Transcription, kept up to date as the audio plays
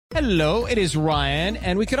Hello, it is Ryan,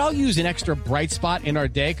 and we could all use an extra bright spot in our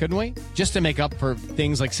day, couldn't we? Just to make up for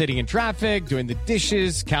things like sitting in traffic, doing the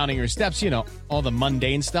dishes, counting your steps, all the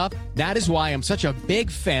mundane stuff. That is why I'm such a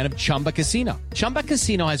big fan of Chumba Casino. Chumba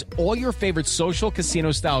Casino has all your favorite social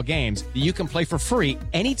casino-style games that you can play for free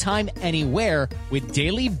anytime, anywhere with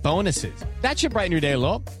daily bonuses. That should brighten your day a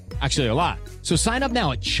little. Actually, a lot. So sign up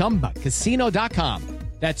now at ChumbaCasino.com.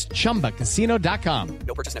 That's ChumbaCasino.com.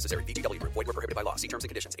 No purchase necessary. VGW Group. Void where prohibited by law. See terms and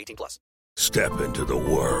conditions. 18+. Step into the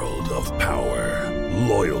world of power,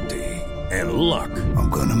 loyalty, and luck.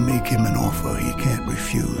 I'm gonna make him an offer he can't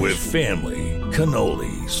refuse. With family,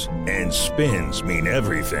 cannolis, and spins mean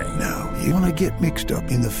everything. Now, you wanna get mixed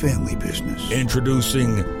up in the family business.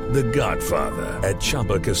 Introducing The Godfather at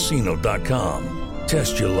ChumbaCasino.com.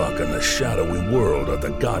 Test your luck in the shadowy world of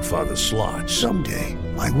The Godfather slot. Someday,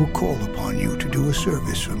 I will call upon you to do a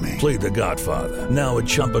service for me. Play The Godfather now at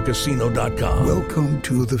ChumbaCasino.com. Welcome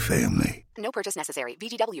to the family. No purchase necessary.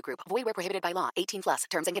 VGW Group. Void where prohibited by law. 18+.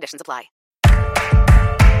 Terms and conditions apply.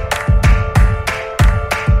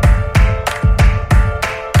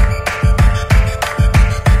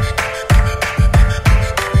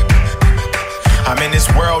 I'm in this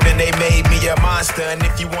world and they made me a monster. And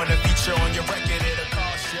if you want to feature on your record, it'll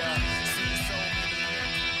cost ya.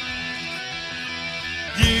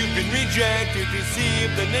 You've been rejected,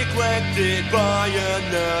 deceived, and neglected by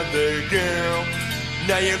another girl.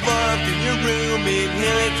 Now you're locked in your room,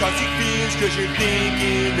 inhaling toxic fumes, cause you're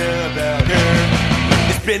thinking about her.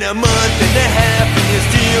 It's been a month and a half and you're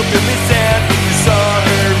still feeling sad when you saw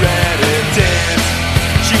her at a dance.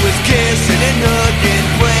 She was kissing and hugging,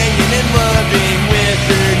 playing and loving with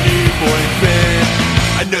her new boyfriend.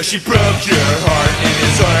 I know she broke your heart and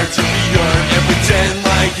it's hard to be hurt and pretend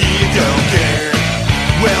like you don't care.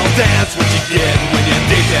 Well, that's what you get when you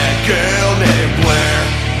date that girl named Blair.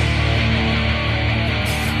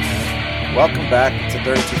 Welcome back to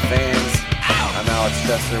 32 Fans. I'm Alex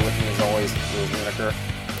Chester. With me as always, Louis Lineker.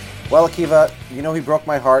 Well, Akiva, you know he broke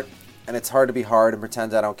my heart, and it's hard to be hard and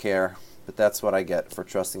pretend I don't care. But that's what I get for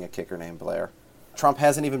trusting a kicker named Blair. Trump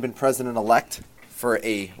hasn't even been president-elect for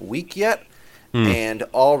a week yet, and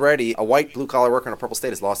already a white blue-collar worker in a purple state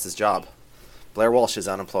has lost his job. Blair Walsh is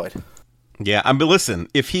unemployed. Yeah, but listen,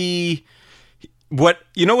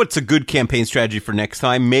 what's a good campaign strategy for next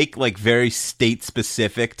time? Make like very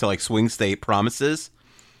state-specific to like swing state promises.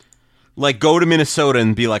 Like go to Minnesota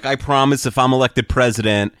and be like, I promise if I'm elected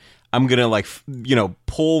president, I'm gonna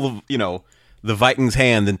pull the Vikings'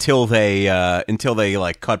 hand until they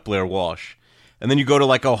like cut Blair Walsh. And then you go to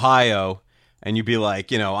like Ohio and you be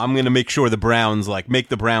like, I'm going to make sure the Browns make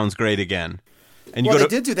the Browns great again. And they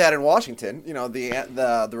did do that in Washington.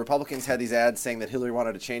 The Republicans had these ads saying that Hillary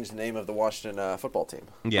wanted to change the name of the Washington football team.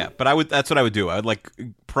 Yeah, but that's what I would do. I would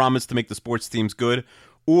promise to make the sports teams good,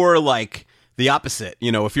 or the opposite.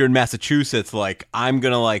 If you're in Massachusetts, I'm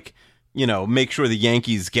going to make sure the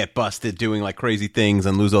Yankees get busted doing crazy things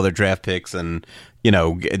and lose all their draft picks and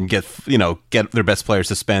get their best players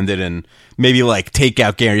suspended and maybe take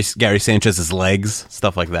out Gary Sanchez's legs,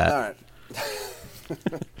 stuff like that. All right.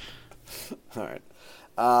 All right.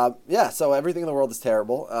 So everything in the world is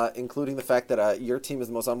terrible, including the fact that your team is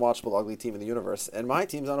the most unwatchable, ugly team in the universe, and my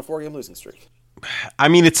team's on a 4-game losing streak. I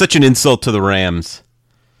mean, it's such an insult to the Rams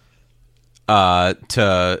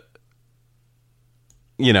to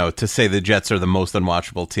say the Jets are the most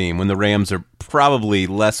unwatchable team when the Rams are probably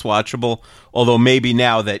less watchable, although maybe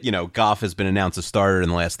now that, Goff has been announced a starter in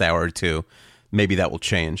the last hour or two, maybe that will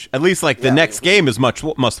change. At least, the next game is much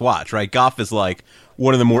must-watch, right? Goff is,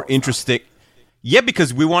 one of the more interesting... Yeah,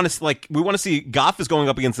 because we want to see Goff is going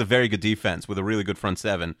up against a very good defense with a really good front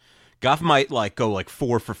seven. Goff might, go,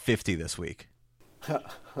 4 for 50 this week.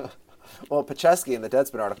 Well, Pacheski in the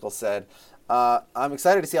Deadspin article said... I'm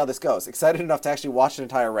excited to see how this goes. Excited enough to actually watch an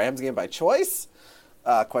entire Rams game by choice?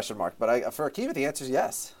 Question mark. But for Akiva, the answer is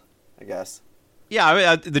yes, I guess.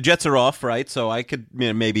 Yeah, the Jets are off, right? So I could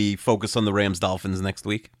maybe focus on the Rams-Dolphins next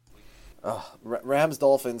week.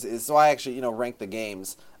 Rams-Dolphins is... So I actually, rank the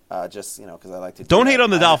games just, because I like to... Don't hate on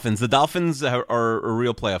the Dolphins. The Dolphins are a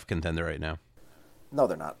real playoff contender right now. No,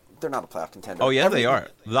 they're not. They're not a playoff contender. Oh, yeah, they are.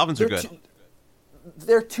 The Dolphins are good.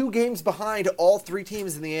 They're 2 games behind all 3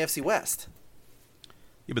 teams in the AFC West.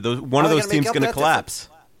 Yeah, but one of those teams is going to collapse.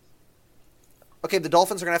 Okay, the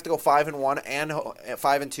Dolphins are going to have to go 5-1 and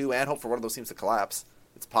 5-2 and hope for one of those teams to collapse.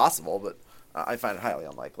 It's possible, but I find it highly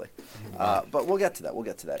unlikely. But we'll get to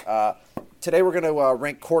that. Today we're going to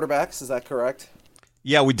rank quarterbacks. Is that correct?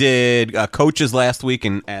 Yeah, we did coaches last week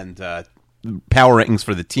and power rankings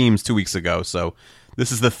for the teams 2 weeks ago. So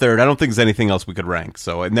This is the third. I don't think there's anything else we could rank.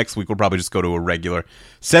 So next week we'll probably just go to a regular.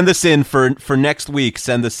 Send us in for next week.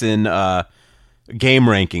 Send us in game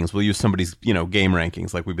rankings. We'll use somebody's game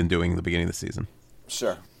rankings like we've been doing at the beginning of the season.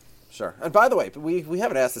 Sure. And by the way, we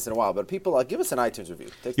haven't asked this in a while, but people give us an iTunes review.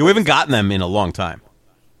 We haven't gotten them in a long time.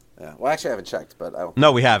 Yeah. Well, actually, I haven't checked, but I don't.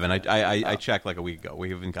 No, we haven't. I checked like a week ago.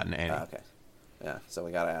 We haven't gotten any. Okay. Yeah. So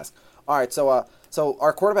we got to ask. All right. So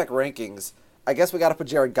our quarterback rankings. I guess we got to put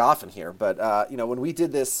Jared Goff in here, but when we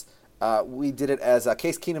did this, we did it as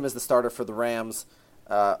Case Keenum as the starter for the Rams.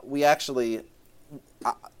 I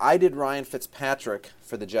did Ryan Fitzpatrick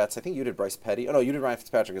for the Jets. I think you did Bryce Petty. Oh no, you did Ryan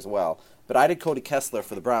Fitzpatrick as well. But I did Cody Kessler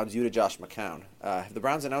for the Browns. You did Josh McCown. Have the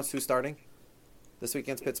Browns announced who's starting this week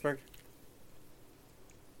against Pittsburgh?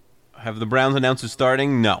 Have the Browns announced who's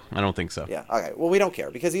starting? No, I don't think so. Yeah. Okay. Well, we don't care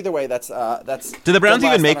because either way, that's. Do the Browns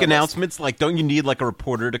even make announcements? Like, don't you need like a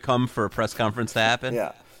reporter to come for a press conference to happen?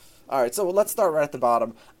 Yeah. All right. So let's start right at the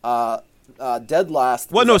bottom. Dead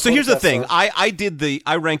last. Well, no. So here's the thing. I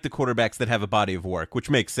ranked the quarterbacks that have a body of work, which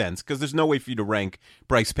makes sense because there's no way for you to rank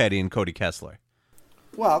Bryce Petty and Cody Kessler.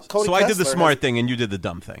 Well, Cody. So Kessler I did the smart thing, and you did the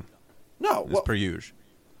dumb thing. No, as per usual.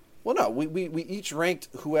 Well, no, we each ranked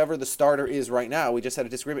whoever the starter is right now. We just had a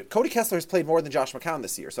disagreement. Cody Kessler has played more than Josh McCown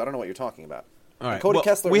this year, so I don't know what you're talking about. All right. Cody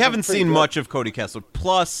Kessler. We haven't seen much of Cody Kessler.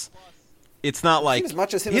 Plus, it's not like as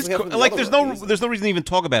much as him. There's no reason to even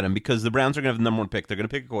talk about him because the Browns are going to have the number one pick. They're going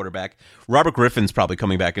to pick a quarterback. Robert Griffin's probably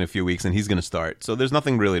coming back in a few weeks, and he's going to start. So there's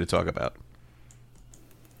nothing really to talk about.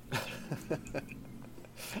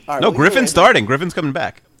 Griffin's starting. Griffin's coming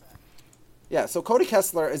back. Yeah, so Cody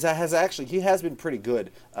Kessler has been pretty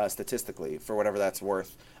good statistically for whatever that's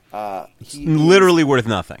worth. He's literally worth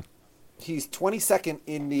nothing. He's 22nd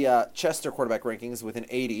in the Chester quarterback rankings with an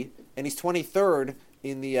 80, and he's 23rd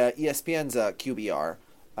in the ESPN's QBR.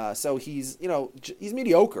 So he's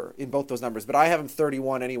mediocre in both those numbers, but I have him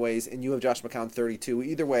 31 anyways, and you have Josh McCown 32.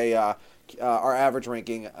 Either way, our average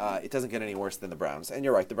ranking, it doesn't get any worse than the Browns. And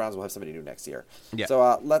you're right, the Browns will have somebody new next year. Yeah.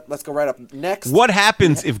 So let's go right up next. What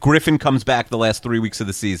happens if Griffin comes back the last 3 weeks of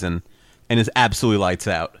the season and is absolutely lights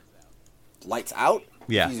out? Lights out?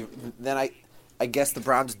 Yeah. Then I guess the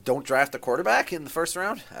Browns don't draft a quarterback in the first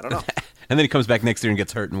round? I don't know. And then he comes back next year and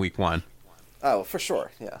gets hurt in week 1. Oh, for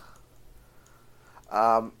sure, yeah.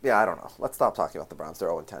 I don't know. Let's stop talking about the Browns. They're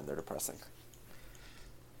 0-10. They're depressing.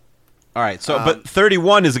 All right. So, but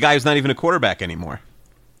 31 is a guy who's not even a quarterback anymore.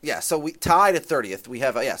 Yeah. So we tied at 30th. We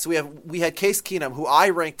have we had Case Keenum, who I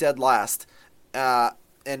ranked dead last, and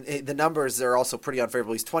the numbers are also pretty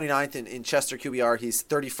unfavorable. He's 29th in Chester QBR. He's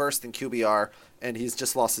 31st in QBR, and he's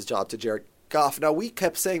just lost his job to Jared Goff. Now we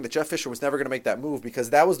kept saying that Jeff Fisher was never going to make that move because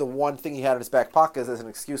that was the one thing he had in his back pocket as an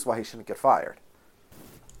excuse why he shouldn't get fired.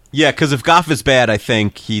 Yeah, because if Goff is bad, I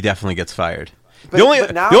think he definitely gets fired. The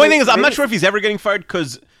only thing is, I'm not sure if he's ever getting fired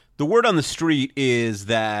because the word on the street is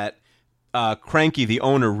that Cranky, the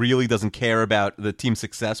owner, really doesn't care about the team's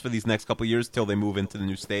success for these next couple of years till they move into the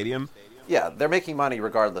new stadium. Yeah, they're making money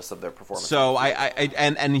regardless of their performance. So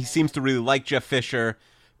and he seems to really like Jeff Fisher.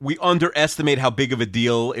 We underestimate how big of a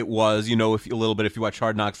deal it was. If you watch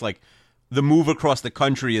Hard Knocks, like the move across the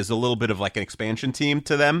country is a little bit of like an expansion team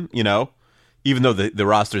to them. Even though the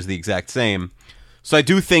roster is the exact same. So I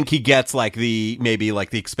do think he gets maybe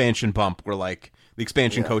the expansion bump where like the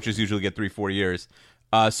expansion coaches usually get 3-4 years.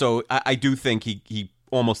 So I do think he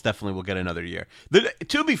almost definitely will get another year.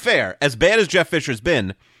 To be fair, as bad as Jeff Fisher's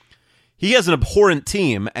been, he has an abhorrent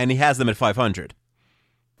team and he has them at 500.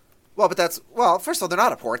 Well, first of all, they're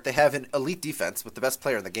not abhorrent. They have an elite defense with the best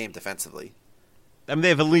player in the game defensively. I mean, they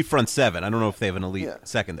have an elite front seven. I don't know if they have an elite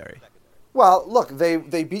secondary. Well, look, they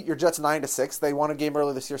beat your Jets 9-6. They won a game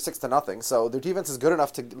earlier this year 6-0. So their defense is good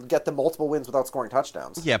enough to get them multiple wins without scoring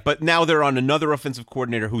touchdowns. Yeah, but now they're on another offensive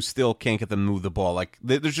coordinator who still can't get them to move the ball. Like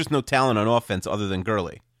there's just no talent on offense other than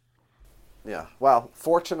Gurley. Yeah. Well,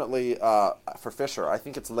 fortunately for Fisher, I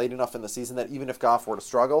think it's late enough in the season that even if Goff were to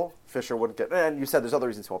struggle, Fisher wouldn't get. And you said there's other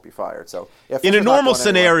reasons he won't be fired. So in a normal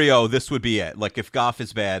scenario, this would be it. Like if Goff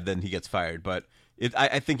is bad, then he gets fired. But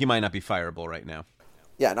I think he might not be fireable right now.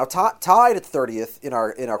 Yeah, now tied at 30th in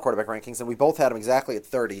our quarterback rankings, and we both had him exactly at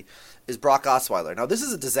 30, is Brock Osweiler. Now, this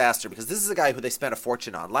is a disaster because this is a guy who they spent a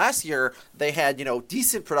fortune on. Last year, they had,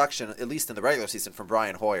 decent production, at least in the regular season, from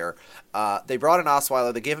Brian Hoyer. They brought in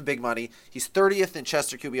Osweiler. They gave him big money. He's 30th in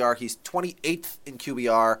Chester QBR. He's 28th in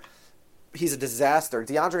QBR. He's a disaster.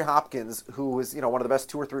 DeAndre Hopkins, who is, one of the best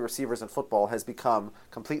 2 or 3 receivers in football, has become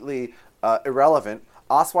completely irrelevant.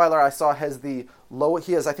 Osweiler, I saw, has the low.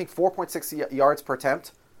 He has, I think, 4.6 yards per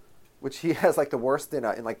attempt, which he has the worst in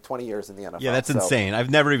 20 years in the NFL. Yeah, that's insane. I've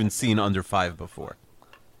never even seen under 5 before.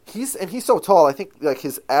 He's so tall. I think like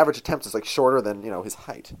his average attempt is like shorter than his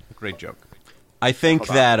height. Great joke. I think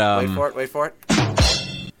that Wait for it.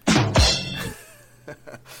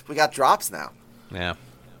 We got drops now. Yeah.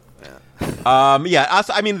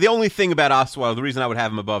 I mean, the only thing about Osweiler, the reason I would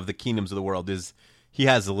have him above the Keenums of the world is he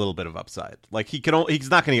has a little bit of upside. Like he's not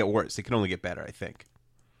going to get worse. He can only get better, I think.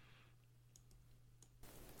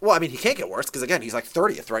 Well, I mean, he can't get worse because again, he's like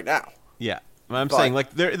 30th right now. Yeah. I'm saying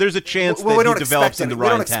like there's a chance that he develops into Ryan Tannehill. We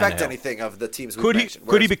don't expect anything of the teams we mentioned.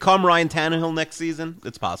 Could he become Ryan Tannehill next season?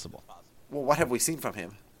 It's possible. Well, what have we seen from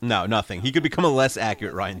him? No, nothing. He could become a less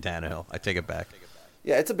accurate Ryan Tannehill. I take it back.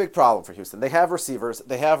 Yeah, it's a big problem for Houston. They have receivers.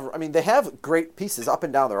 They have great pieces up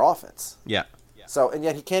and down their offense. Yeah. So, and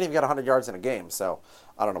yet he can't even get 100 yards in a game. So,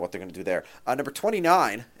 I don't know what they're going to do there. Number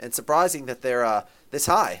 29, and surprising that they're this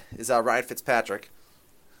high, is Ryan Fitzpatrick.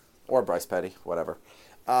 Or Bryce Petty, whatever.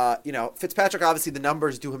 Fitzpatrick, obviously the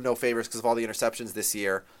numbers do him no favors because of all the interceptions this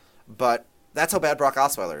year. But that's how bad Brock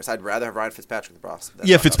Osweiler is. I'd rather have Ryan Fitzpatrick than Brock.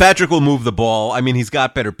 Yeah, Fitzpatrick will move the ball. I mean, he's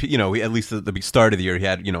got better, at least at the start of the year, he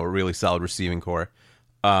had, a really solid receiving core.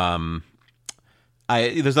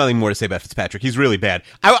 There's nothing more to say about Fitzpatrick. He's really bad.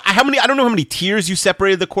 I don't know how many tiers you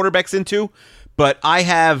separated the quarterbacks into, but I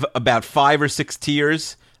have about 5 or 6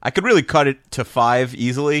 tiers. I could really cut it to 5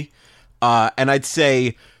 easily. And I'd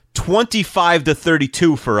say 25 to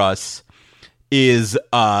 32 for us is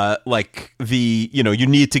like the, you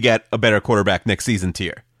need to get a better quarterback next season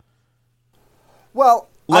tier. Well,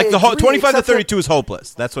 like the 25 to 32 is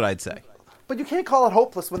hopeless. That's what I'd say. But you can't call it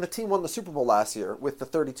hopeless when the team won the Super Bowl last year with the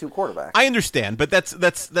 32 quarterback. I understand, but that's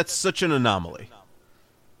such an anomaly.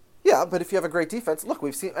 Yeah, but if you have a great defense, look,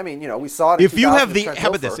 we've seen. I mean, we saw it. If you have how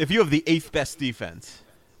about this? If you have the 8th best defense,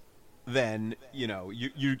 then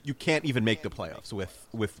you can't even make the playoffs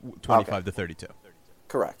with 25 to 32.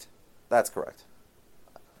 Correct, that's correct.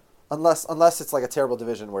 Unless it's like a terrible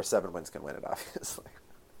division where 7 wins can win it, obviously.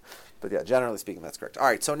 But yeah, generally speaking, that's correct. All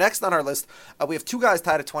right, so next on our list, we have 2 guys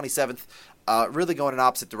tied at 27th, really going in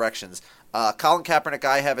opposite directions. Colin Kaepernick,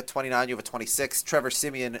 I have at 29, you have at 26. Trevor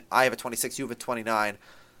Siemian, I have at 26, you have at 29.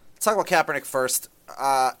 Let's talk about Kaepernick first.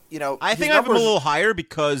 I think I have him a little higher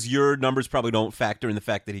because your numbers probably don't factor in the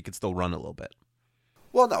fact that he could still run a little bit.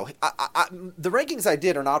 Well, no. The rankings I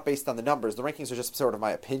did are not based on the numbers. The rankings are just sort of my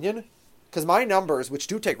opinion. Because my numbers, which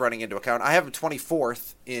do take running into account, I have him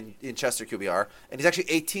 24th in Chester QBR, and he's actually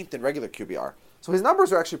 18th in regular QBR. So his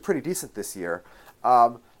numbers are actually pretty decent this year.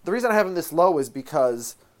 The reason I have him this low is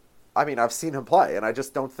because, I've seen him play, and I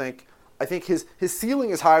just don't think... I think his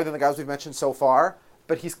ceiling is higher than the guys we've mentioned so far,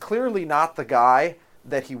 but he's clearly not the guy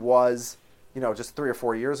that he was, just 3 or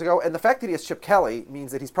 4 years ago. And the fact that he has Chip Kelly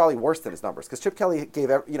means that he's probably worse than his numbers, because Chip Kelly gave,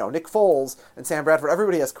 Nick Foles and Sam Bradford,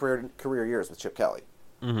 everybody has career years with Chip Kelly.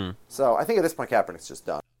 Mm-hmm. So I think at this point Kaepernick's just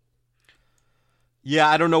done. Yeah,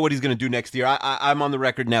 I don't know what he's going to do next year. I'm on the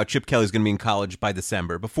record now. Chip Kelly's going to be in college by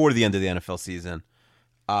December, before the end of the NFL season.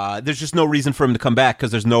 There's just no reason for him to come back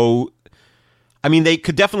because there's no. They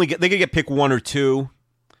could definitely get pick 1 or 2.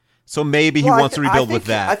 So maybe he wants to rebuild with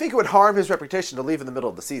that. I think it would harm his reputation to leave in the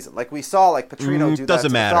middle of the season. Like we saw, Petrino do that to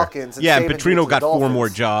the Falcons. And yeah, Saban Petrino got 4 Dolphins. more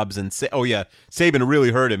jobs, and Saban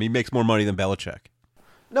really hurt him. He makes more money than Belichick.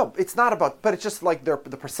 No, it's not about, but it's just like the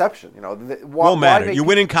perception, Won't matter. You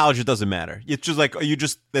win in college, it doesn't matter. It's just like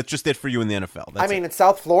that's just it for you in the NFL. In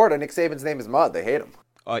South Florida, Nick Saban's name is Mud. They hate him.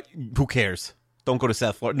 Who cares? Don't go to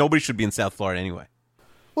South Florida. Nobody should be in South Florida anyway.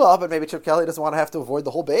 Well, but maybe Chip Kelly doesn't want to have to avoid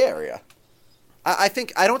the whole Bay Area. I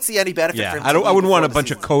think I don't see any benefit for him. I wouldn't want a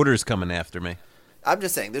bunch of coders coming after me. I'm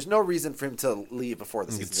just saying, there's no reason for him to leave before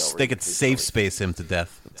the season's over. They could safe space him to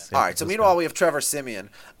death. All right. So meanwhile, we have Trevor Siemian.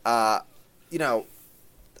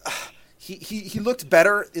 He looked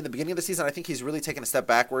better in the beginning of the season. I think he's really taken a step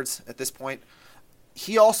backwards at this point.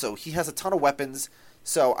 He has a ton of weapons.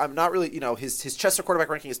 So I'm not really, his Chester quarterback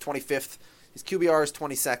ranking is 25th. His QBR is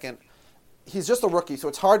 22nd. He's just a rookie, so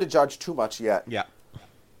it's hard to judge too much yet. Yeah.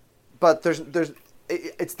 But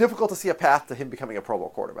it's difficult to see a path to him becoming a Pro Bowl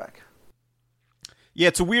quarterback. Yeah,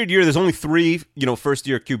 it's a weird year. There's only 3,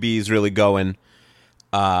 first-year QBs really going.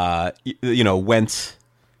 Wentz,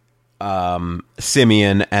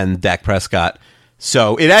 Siemian, and Dak Prescott.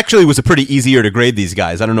 So it actually was a pretty easy year to grade these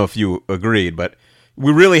guys. I don't know if you agreed, but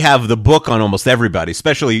we really have the book on almost everybody,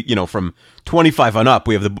 especially, from 25 on up.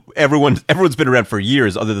 We have everyone's been around for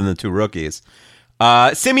years other than the 2 rookies.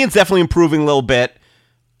 Siemian's definitely improving a little bit.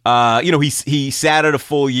 He sat at a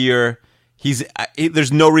full year.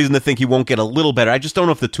 There's no reason to think he won't get a little better. I just don't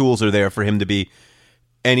know if the tools are there for him to be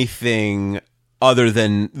anything other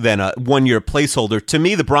than a 1-year placeholder. To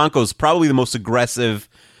me, the Broncos probably the most aggressive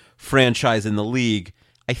franchise in the league.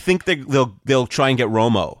 I think they'll try and get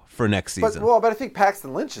Romo for next season. But I think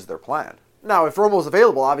Paxton Lynch is their plan. Now, if Romo's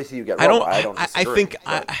available, obviously you get Romo. I think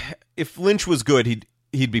if Lynch was good,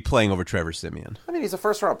 he'd be playing over Trevor Siemian. I mean, he's a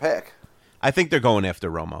first-round pick. I think they're going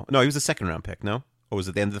after Romo. No, he was a second-round pick, no? Or was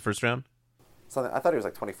it the end of the first round? I thought he was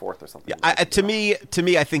like 24th or something. Yeah, to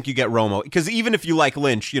me, I think you get Romo. Because even if you like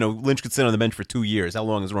Lynch, Lynch could sit on the bench for 2 years. How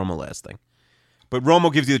long is Romo lasting? But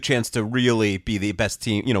Romo gives you the chance to really be the best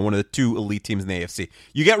team, one of the 2 elite teams in the AFC.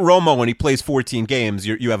 You get Romo when he plays 14 games,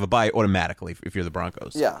 you have a bye automatically if you're the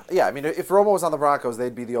Broncos. Yeah. I mean, if Romo was on the Broncos,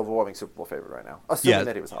 they'd be the overwhelming Super Bowl favorite right now, assuming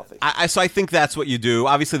that he was healthy. So I think that's what you do.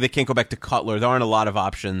 Obviously, they can't go back to Cutler. There aren't a lot of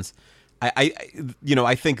options. I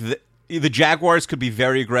think that the Jaguars could be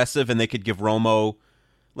very aggressive, and they could give Romo,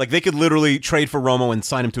 they could literally trade for Romo and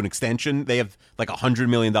sign him to an extension. They have $100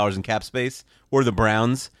 million in cap space. Or the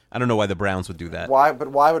Browns. I don't know why the Browns would do that. Why? But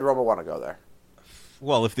why would Romo want to go there?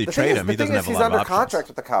 Well, if they trade him, he doesn't have a lot of options. He's under contract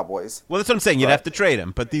with the Cowboys. Well, that's what I'm saying. You'd have to trade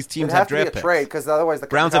him, but these teams have draft picks. It'd have to be a trade because otherwise the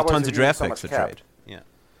Browns Cowboys have tons of draft so picks to cap. trade. Yeah.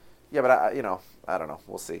 Yeah, but I don't know.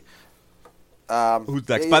 We'll see. Who's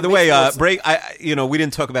next? By the way, we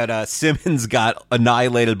didn't talk about Simmons got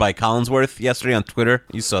annihilated by Collinsworth yesterday on Twitter.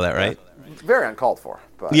 You saw that, right? Very uncalled for.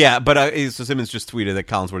 But. Yeah, but so Simmons just tweeted that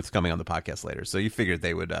Collinsworth's coming on the podcast later, so you figured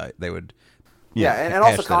they would. And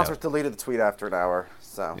also Collinsworth deleted the tweet after an hour.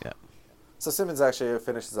 So yeah. So Simmons actually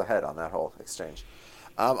finishes ahead on that whole exchange.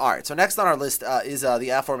 All right, so next on our list is the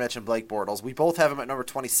aforementioned Blake Bortles. We both have him at number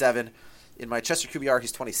 27. In my Chester QBR,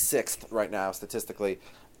 he's 26th right now statistically.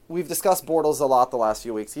 We've discussed Bortles a lot the last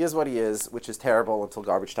few weeks. He is what he is, which is terrible until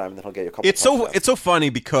garbage time, and then he'll get you a couple. It's so funny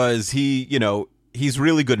because he's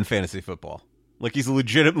really good in fantasy football. He's a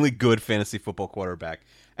legitimately good fantasy football quarterback.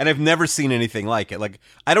 And I've never seen anything like it.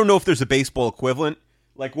 I don't know if there's a baseball equivalent.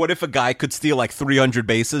 What if a guy could steal 300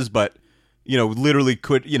 bases, but literally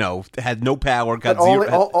could had no power, got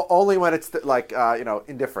only when it's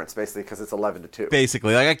indifference, basically, because it's 11-2.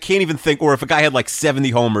 Basically, I can't even think. Or if a guy had 70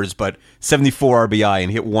 homers, but 74 RBI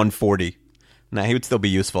and hit 140, he would still be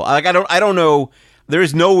useful. I don't know. There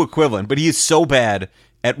is no equivalent, but he is so bad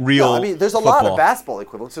at real. No, I mean, there's football. A lot of basketball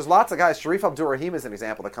equivalents. There's lots of guys. Sharif Abdur-Rahim is an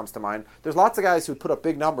example that comes to mind. There's lots of guys who put up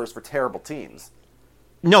big numbers for terrible teams.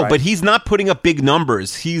 No, right? But he's not putting up big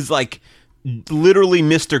numbers. He's literally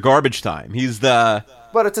Mr. Garbage Time.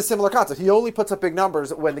 But it's a similar concept. He only puts up big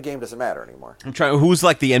numbers when the game doesn't matter anymore. I'm trying. Who's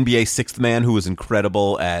the NBA sixth man who was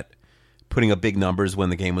incredible at putting up big numbers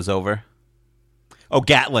when the game was over? Oh,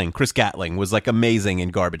 Gatling. Chris Gatling was amazing in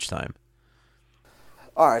garbage time.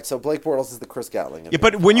 All right, so Blake Bortles is the Chris Gatling. Yeah,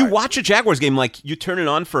 but when you watch a Jaguars game, you turn it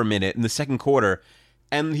on for a minute in the second quarter,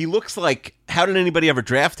 and he looks how did anybody ever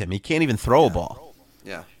draft him? He can't even throw a ball.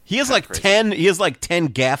 Yeah. He has 10. He has 10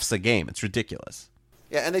 gaffes a game. It's ridiculous.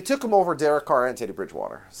 Yeah, and they took him over Derek Carr and Teddy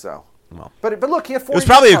Bridgewater. So, but look, he had 40. It was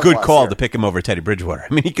probably a good call to pick him over Teddy Bridgewater.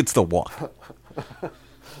 I mean, he could still walk.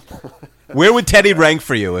 Where would Teddy rank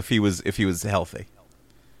for you if he was healthy?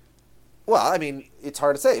 Well, I mean, it's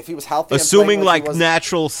hard to say. If he was healthy, assuming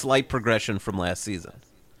natural slight progression from last season.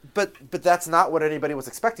 But that's not what anybody was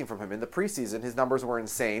expecting from him. In the preseason, his numbers were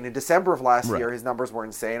insane. In December of last year, his numbers were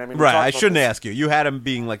insane. I mean, I shouldn't ask you. You had him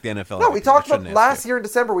being the NFL. No, we talked about last year in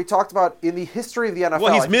December. We talked about in the history of the NFL.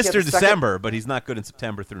 Well, he's Mr. December, but he's not good in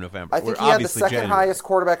September through November. I think he had the second highest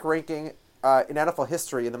quarterback ranking in NFL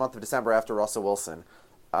history in the month of December after Russell Wilson.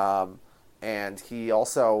 And he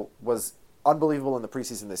also was unbelievable in the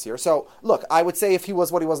preseason this year. So, look, I would say if he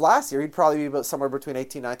was what he was last year, he'd probably be somewhere between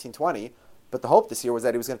 18, 19, 20. But the hope this year was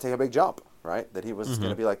that he was going to take a big jump, right? That he was going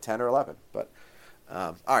to be 10 or 11. But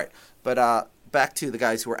all right. But back to the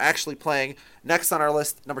guys who are actually playing. Next on our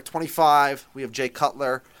list, number 25, we have Jay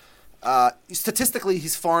Cutler. Statistically,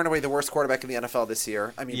 he's far and away the worst quarterback in the NFL this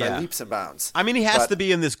year. I mean, by leaps and bounds. I mean, he has to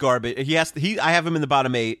be in this garbage. I have him in the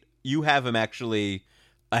bottom 8. You have him actually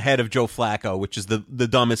ahead of Joe Flacco, which is the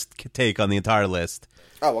dumbest take on the entire list.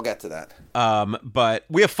 Oh, we'll get to that. But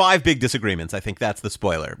we have 5 big disagreements. I think that's the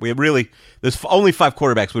spoiler. There's only 5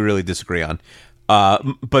 quarterbacks we really disagree on.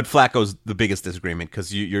 But Flacco's the biggest disagreement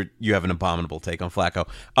because you have an abominable take on Flacco.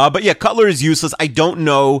 But yeah, Cutler is useless. I don't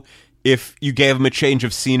know if you gave him a change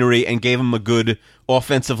of scenery and gave him a good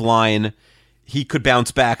offensive line, he could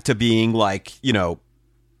bounce back to being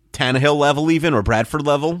Tannehill level even, or Bradford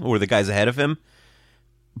level, or the guys ahead of him.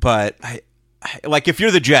 But if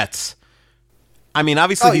you're the Jets, I mean,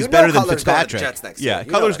 obviously he's better than Fitzpatrick.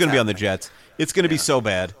 Cutler's going to be on the Jets. It's going to be so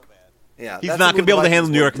bad. Yeah, he's not going to be able to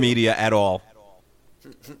handle New York media at all.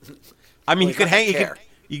 I mean, he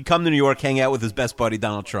could come to New York, hang out with his best buddy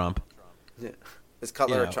Donald Trump. Yeah. Is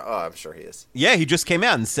Cutler a Trump? Oh, I'm sure he is. Yeah, he just came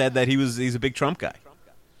out and said that he's a big Trump guy.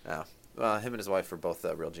 Yeah. Him and his wife are both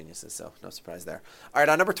real geniuses, so no surprise there. All right,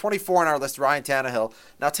 on number 24 on our list, Ryan Tannehill.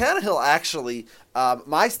 Now, Tannehill actually,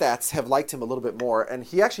 my stats have liked him a little bit more, and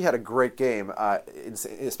he actually had a great game,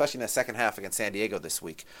 especially in the second half against San Diego this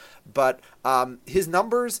week. But his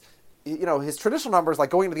numbers, his traditional numbers, like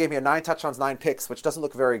going into the game, he had 9 touchdowns, 9 picks, which doesn't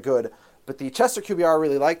look very good. But the Chester QBR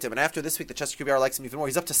really liked him, and after this week, the Chester QBR likes him even more.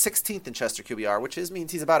 He's up to 16th in Chester QBR, which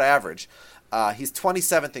means he's about average. He's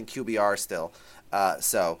 27th in QBR still,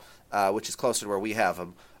 which is closer to where we have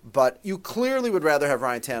him. But you clearly would rather have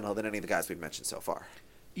Ryan Tannehill than any of the guys we've mentioned so far.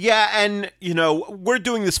 Yeah, and, we're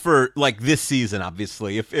doing this for, this season,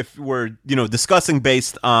 obviously. If we're, discussing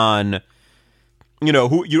based on,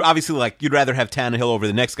 who you obviously, you'd rather have Tannehill over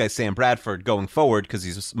the next guy, Sam Bradford, going forward because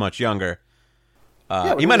he's much younger.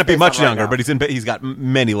 He might not be much younger, but he's got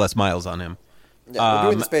many less miles on him. Yeah,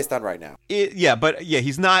 we're doing this based on right now.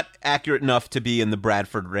 He's not accurate enough to be in the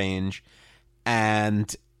Bradford range,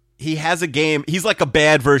 and he has a game. He's like a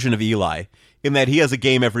bad version of Eli in that he has a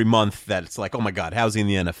game every month that it's like, oh my God, how's he in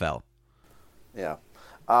the NFL? Yeah.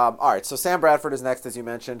 All right, so Sam Bradford is next, as you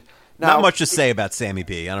mentioned. Now, not much to say about Sammy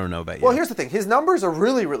B. I don't know about you. Well, here's the thing. His numbers are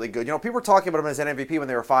really, really good. People were talking about him as an MVP when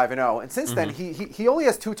they were 5-0, and since then he only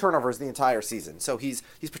has 2 turnovers the entire season. So he's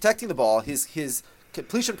protecting the ball. His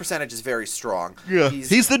completion percentage is very strong. Yeah,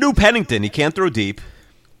 he's the new Pennington. He can't throw deep.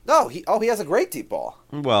 No, he has a great deep ball.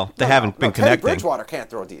 Well, they haven't been connecting. Teddy Bridgewater can't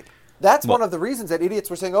throw deep. That's one of the reasons that idiots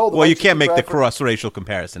were saying, well, you can't make the cross-racial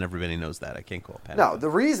comparison. Everybody knows that. I can't call Pennington.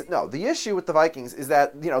 The issue with the Vikings is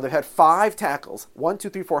that, they've had 5 tackles. 1, 2,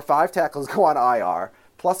 3, 4, 5 tackles go on IR,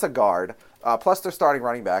 plus a guard, plus their starting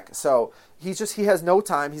running back. So he has no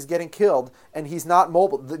time. He's getting killed, and he's not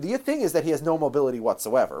mobile. The thing is that he has no mobility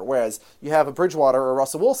whatsoever. Whereas you have a Bridgewater or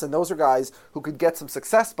Russell Wilson, those are guys who could get some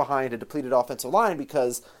success behind a depleted offensive line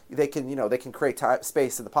because they can create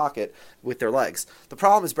space in the pocket with their legs. The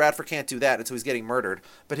problem is Bradford can't do that, and so he's getting murdered.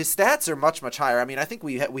 But his stats are much, much higher. I mean, I think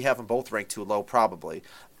we have them both ranked too low, probably.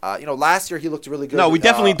 Last year he looked really good. No, we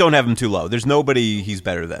definitely don't have him too low. There's nobody he's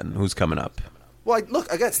better than who's coming up. Well,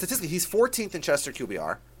 look, again, statistically, he's 14th in Chester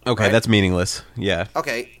QBR. Okay, right? That's meaningless. Yeah.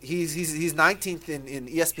 Okay, he's 19th in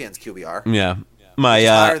ESPN's QBR. Yeah. He's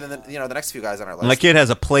higher than the next few guys on our list. My kid has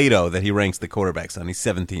a Play-Doh that he ranks the quarterbacks on. He's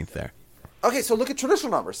 17th there. Okay, so look at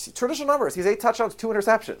traditional numbers. He's 8 touchdowns, 2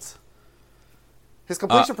 interceptions. His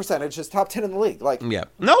completion percentage is top 10 in the league. Yeah.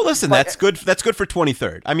 No, listen, that's good. That's good for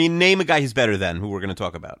 23rd. I mean, name a guy he's better than who we're going to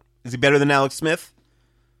talk about. Is he better than Alex Smith?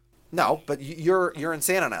 No, but you're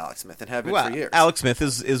insane on Alex Smith and have been for years. Alex Smith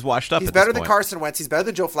is washed up. He's better than Carson Wentz. He's better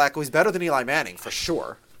than Joe Flacco. He's better than Eli Manning for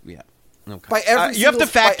sure. Yeah. Okay. By every single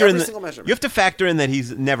measurement. You have to factor in that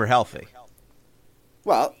he's never healthy.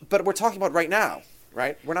 Well, but we're talking about right now,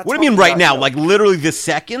 right? We're not. What do you mean right now? Like literally this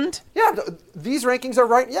second? Yeah, these rankings are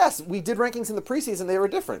right. Yes, we did rankings in the preseason. They were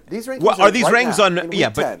different. These rankings are these right rankings now, on? In Yeah,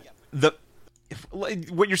 week but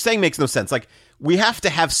 10. what you're saying makes no sense. Like we have to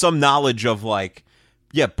have some knowledge of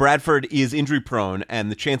Bradford is injury prone,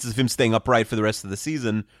 and the chances of him staying upright for the rest of the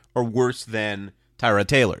season are worse than Tyrod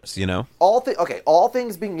Taylor's. All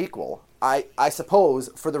things being equal, I suppose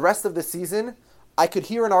for the rest of the season, I could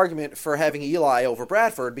hear an argument for having Eli over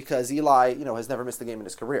Bradford because Eli, has never missed a game in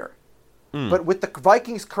his career. But with the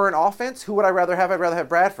Vikings' current offense, who would I rather have? I'd rather have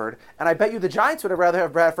Bradford, and I bet you the Giants would have rather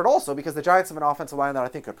have Bradford also because the Giants have an offensive line that I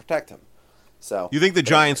think could protect him. So you think the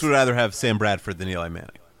Giants would rather have Sam Bradford than Eli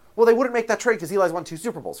Manning? Well, they wouldn't make that trade because Eli's won 2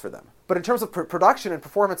 Super Bowls for them. But in terms of production and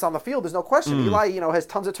performance on the field, there's no question. Eli, has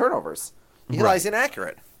tons of turnovers. Eli's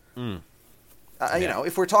inaccurate.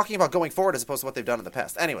 If we're talking about going forward as opposed to what they've done in the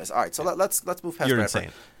past. Anyways, all right. So let's move past. You're Bradford.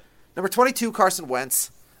 insane. Number 22, Carson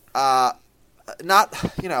Wentz.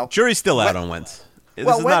 Jury's still out on Wentz. This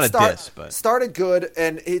is Wentz not a diss, but started good,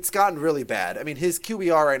 and it's gotten really bad. I mean, his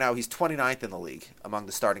QBR right now, he's 29th in the league among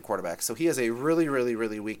the starting quarterbacks. So he has a really, really,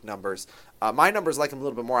 really weak numbers. My numbers like him a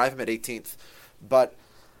little bit more. I have him at 18th. But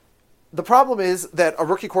the problem is that a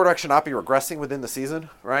rookie quarterback should not be regressing within the season,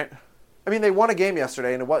 right? I mean, they won a game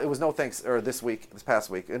yesterday, and it was this past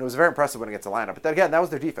week, and it was very impressive when against Atlanta. But then again, that was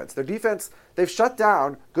their defense. Their defense, they've shut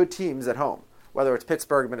down good teams at home, whether it's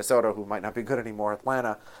Pittsburgh, Minnesota, who might not be good anymore,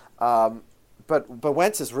 Atlanta. But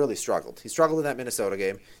Wentz has really struggled. He struggled in that Minnesota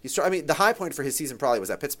game. The high point for his season probably was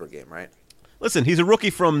that Pittsburgh game, right? Listen, he's a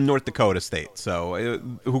rookie from North Dakota State, so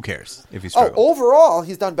who cares if he struggles? Overall,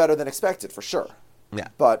 he's done better than expected, for sure. Yeah.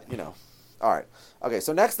 But, all right. Okay,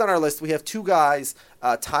 so next on our list, we have 2 guys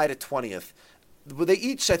tied at 20th. They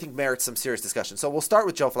each, I think, merit some serious discussion. So we'll start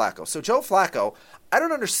with Joe Flacco. So Joe Flacco, I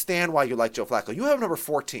don't understand why you like Joe Flacco. You have number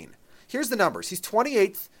 14. Here's the numbers. He's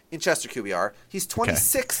 28th in Chester QBR. He's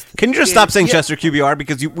 26th. Can you just stop saying Chester QBR?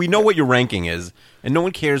 Because we know what your ranking is, and no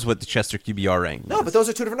one cares what the Chester QBR ranking is. No, but those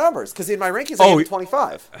are two different numbers. Because in my rankings, I have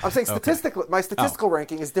 25. I'm saying statistically, my statistical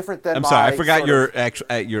ranking is different than I'm sorry, I forgot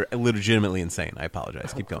you're legitimately insane. I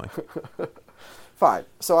apologize. Keep going. Fine.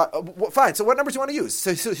 So fine. So what numbers do you want to use?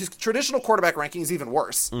 So his traditional quarterback ranking is even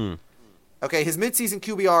worse. Okay, his midseason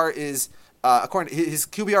QBR is according to his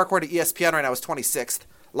QBR according to ESPN right now is 26th.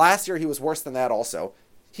 Last year he was worse than that also.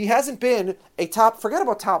 He hasn't been forget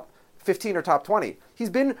about top 15 or top 20. He's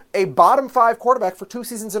been a bottom 5 quarterback for 2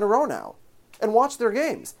 seasons in a row now. And watch their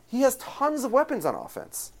games. He has tons of weapons on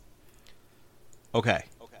offense. Okay.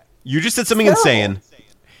 You just said something insane.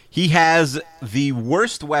 He has the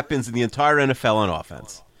worst weapons in the entire NFL on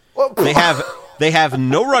offense. Well, they have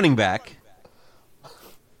no running back.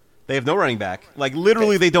 They have no running back. Like,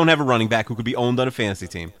 literally, they don't have a running back who could be owned on a fantasy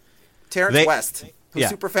team. Terrence West, who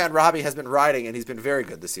superfan Robbie has been riding, and he's been very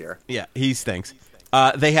good this year. Yeah, he stinks.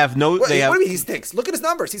 They have no... What do you mean he stinks? Look at his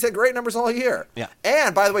numbers. He's had great numbers all year. Yeah.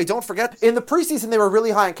 And, by the way, don't forget, in the preseason, they were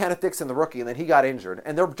really high on Kenneth Dixon, the rookie, and then he got injured,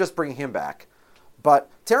 and they're just bringing him back. But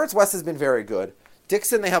Terrence West has been very good.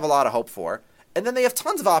 Dixon, they have a lot of hope for. And then they have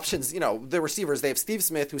tons of options. You know, the receivers, they have Steve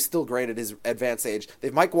Smith, who's still great at his advanced age. They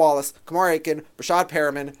have Mike Wallace, Kamar Aiken, Rashad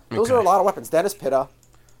Perriman. Those are a lot of weapons. Dennis Pitta.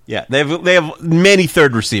 Yeah, they have many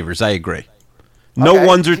third receivers, I agree. No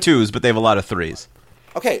ones or twos, but they have a lot of threes.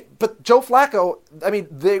 Okay, but Joe Flacco, I mean,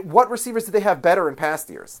 what receivers did they have better in past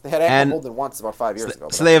years? They had Anthony Holden once about 5 years ago.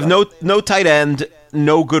 So they have no tight end,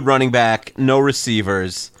 no good running back, no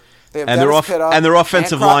receivers. And their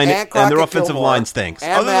offensive line stinks.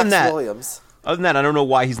 And Max Williams. Other than that, I don't know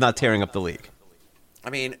why he's not tearing up the league.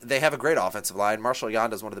 I mean, they have a great offensive line. Marshall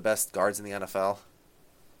Yanda is one of the best guards in the NFL.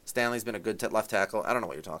 Stanley's been a good left tackle. I don't know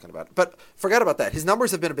what you're talking about. But forget about that. His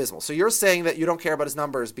numbers have been abysmal. So you're saying that you don't care about his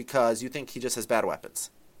numbers because you think he just has bad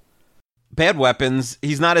weapons. Bad weapons.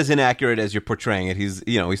 He's not as inaccurate as you're portraying it. He's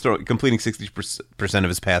completing 60% of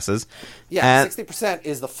his passes. Yeah, 60%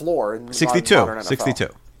 is the floor in 62. modern NFL. 62.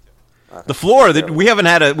 Okay. The floor that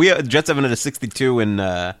Jets haven't had a 62 in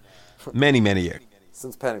many years.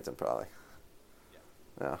 Since Pennington, probably.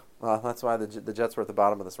 Yeah. Well, that's why the Jets were at the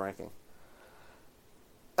bottom of this ranking.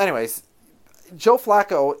 Anyways, Joe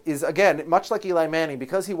Flacco is, again, much like Eli Manning,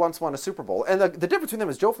 because he once won a Super Bowl. And the difference between them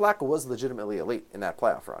is Joe Flacco was legitimately elite in that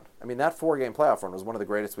playoff run. I mean, that 4-game playoff run was one of the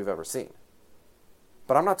greatest we've ever seen.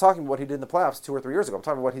 But I'm not talking about what he did in the playoffs 2 or 3 years ago. I'm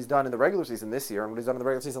talking about what he's done in the regular season this year and what he's done in the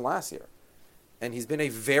regular season last year. And he's been a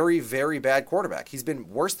very, very bad quarterback. He's been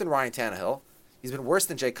worse than Ryan Tannehill. He's been worse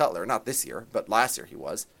than Jay Cutler. Not this year, but last year he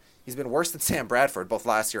was. He's been worse than Sam Bradford, both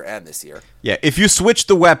last year and this year. Yeah, if you switch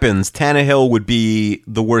the weapons, Tannehill would be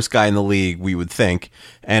the worst guy in the league, we would think,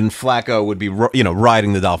 and Flacco would be,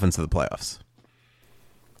 riding the Dolphins to the playoffs.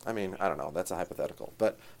 I mean, I don't know. That's a hypothetical.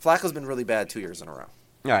 But Flacco's been really bad 2 years in a row.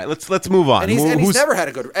 All right, let's move on. And he's never had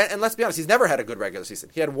a good. And let's be honest, he's never had a good regular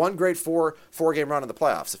season. He had one great four-game run in the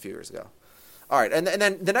playoffs a few years ago. All right, and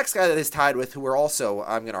then the next guy that is tied with, who we're also,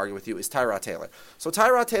 I'm going to argue with you, is Tyrod Taylor. So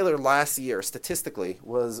Tyrod Taylor last year, statistically,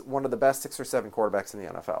 was one of the best 6 or 7 quarterbacks in the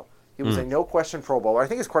NFL. He was a no-question Pro Bowler. I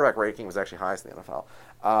think his quarterback ranking was actually highest in the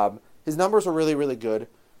NFL. His numbers were really, really good,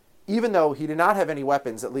 even though he did not have any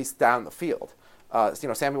weapons, at least down the field.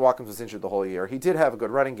 Sammy Watkins was injured the whole year. He did have a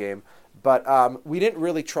good running game, but we didn't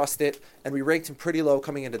really trust it, and we ranked him pretty low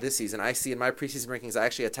coming into this season. I see in my preseason rankings, I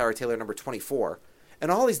actually had Tyrod Taylor number 24. And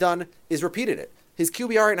all he's done is repeated it. His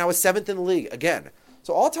QBR right now is 7th in the league, again.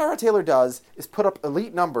 So all Tyrod Taylor does is put up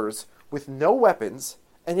elite numbers with no weapons,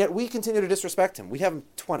 and yet we continue to disrespect him. We have him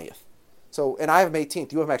 20th. And I have him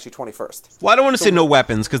 18th. You have him actually 21st. Well, I don't want to say no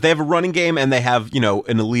weapons, because they have a running game and they have,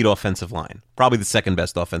 an elite offensive line. Probably the second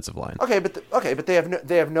best offensive line. Okay, but they have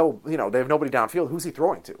nobody downfield. Who's he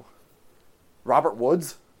throwing to? Robert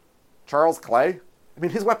Woods? Charles Clay? I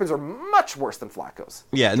mean, his weapons are much worse than Flacco's.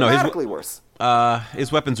 Yeah, dramatically worse.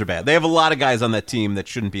 His weapons are bad. They have a lot of guys on that team that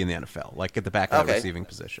shouldn't be in the NFL, like at the back of the receiving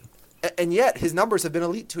position. And yet, his numbers have been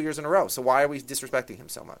elite 2 years in a row. So why are we disrespecting him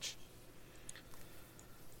so much?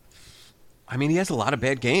 I mean, he has a lot of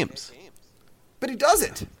bad games. But he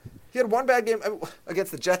doesn't. He had one bad game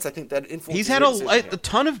against the Jets. I think that influenced. He's had a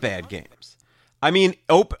ton of bad games. I mean,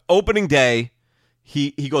 opening day,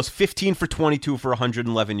 he goes 15 for 22 for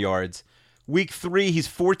 111 yards. Week 3, he's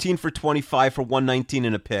 14 for 25 for 119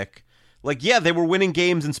 and a pick. They were winning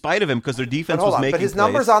games in spite of him because their defense was making But his plays.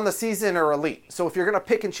 numbers on the season are elite. So if you're going to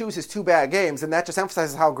pick and choose his 2 bad games, then that just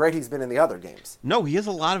emphasizes how great he's been in the other games. No, he has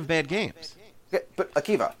a lot of bad games. Okay, but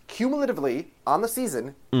Akiva, cumulatively on the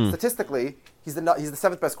season, statistically, he's the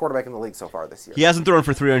 7th best quarterback in the league so far this year. He hasn't thrown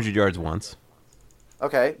for 300 yards once.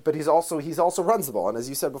 Okay, but he's also runs the ball, and as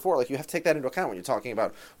you said before, like you have to take that into account when you're talking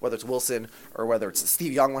about whether it's Wilson or whether it's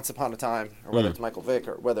Steve Young once upon a time, or whether it's Michael Vick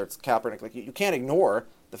or whether it's Kaepernick. Like you can't ignore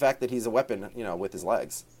the fact that he's a weapon, with his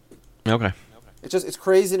legs. Okay. It's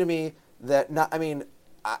crazy to me that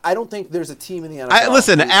I don't think there's a team in the NFL.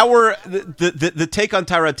 Listen, the take on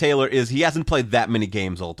Tyrod Taylor is he hasn't played that many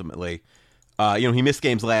games ultimately. He missed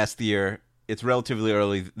games last year. It's relatively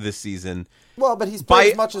early this season. Well, but he's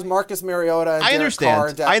played as much as Marcus Mariota and Derek Carr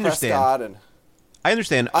and Dak Prescott. I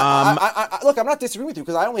understand. Look, I'm not disagreeing with you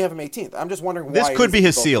because I only have him 18th. I'm just wondering why. This could be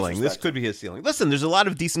his ceiling. Listen, there's a lot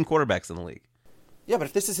of decent quarterbacks in the league. Yeah, but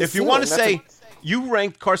if this is his ceiling, you want to say you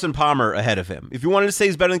ranked Carson Palmer ahead of him, if you wanted to say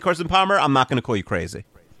he's better than Carson Palmer, I'm not going to call you crazy.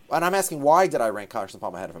 And I'm asking why did I rank Carson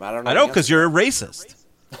Palmer ahead of him? I don't know. I know, because you're a racist.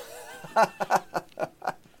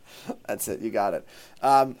 That's it. You got it.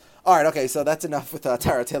 All right, okay, so that's enough with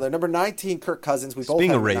Tyrod Taylor. Number 19, Kirk Cousins. We both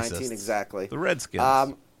have 19 exactly. The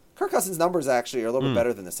Redskins. Kirk Cousins' numbers actually are a little bit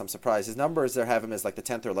better than this. I'm surprised. His numbers, they have him as like the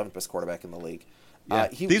 10th or 11th best quarterback in the league. Yeah.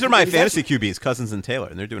 These are my fantasy QBs, Cousins and Taylor,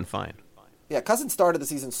 and they're doing fine. Yeah, Cousins started the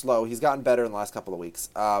season slow. He's gotten better in the last couple of weeks.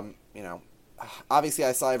 Obviously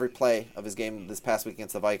I saw every play of his game this past week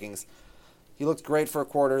against the Vikings. He looked great for a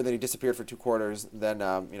quarter, then he disappeared for 2 quarters. Then,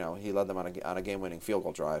 he led them on a game-winning field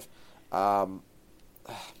goal drive.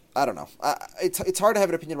 I don't know. It's hard to have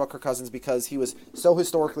an opinion about Kirk Cousins because he was so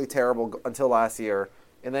historically terrible until last year,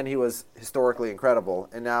 and then he was historically incredible,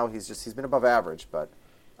 and now he's been above average. But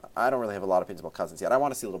I don't really have a lot of opinions about Cousins yet. I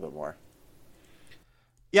want to see a little bit more.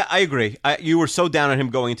 Yeah, I agree. You were so down on him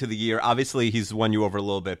going into the year. Obviously, he's won you over a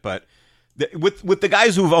little bit, but with the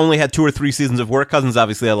guys who've only had 2 or 3 seasons of work, Cousins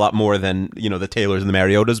obviously had a lot more than the Taylors and the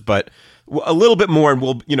Mariotas, but a little bit more, and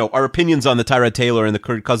we'll our opinions on the Tyrod Taylor and the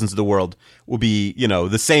Kirk Cousins of the world will be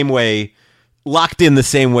the same way, locked in the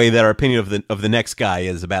same way that our opinion of the next guy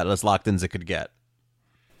is about as locked in as it could get.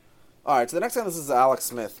 All right, so the next one, this is Alex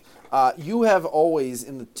Smith. You have always,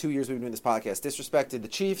 in the 2 years we've been doing this podcast, disrespected the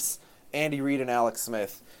Chiefs, Andy Reid, and Alex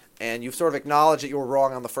Smith. And you've sort of acknowledged that you were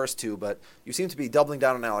wrong on the first 2, but you seem to be doubling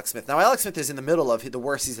down on Alex Smith. Now, Alex Smith is in the middle of the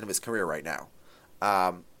worst season of his career right now.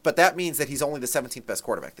 But that means that he's only the 17th best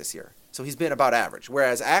quarterback this year. So he's been about average.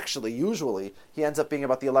 Whereas actually, usually, he ends up being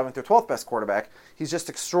about the 11th or 12th best quarterback. He's just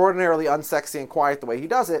extraordinarily unsexy and quiet the way he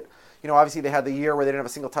does it. Obviously they had the year where they didn't have a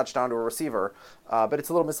single touchdown to a receiver. But it's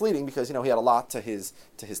a little misleading because, he had a lot to his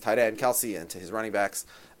tight end, Kelsey, and to his running backs.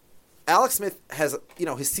 Alex Smith has,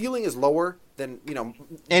 his ceiling is lower than,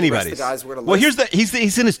 anybody's. The guys we're going to Well,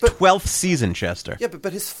 he's in his 12th season, Chester. Yeah,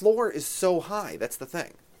 but his floor is so high. That's the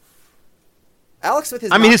thing. Alex Smith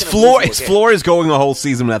is. His floor is going the whole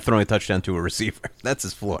season without throwing a touchdown to a receiver. That's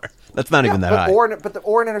his floor. That's not even that high.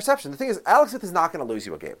 Or an interception. The thing is, Alex Smith is not going to lose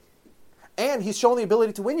you a game, and he's shown the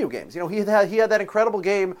ability to win you games. He had that incredible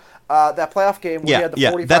game, that playoff game where he had the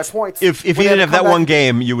 45 points. If he didn't have that one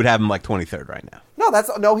game, you would have him like 23rd right now.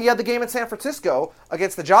 No, he had the game in San Francisco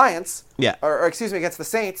against the Giants. Yeah. Or excuse me, against the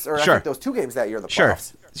Saints. Or I think those 2 games that year in the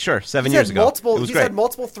playoffs. Sure. 7 years ago. He's had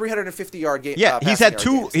multiple 350-yard games. Yeah, he's had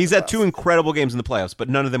 2 incredible games in the playoffs, but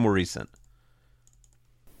none of them were recent.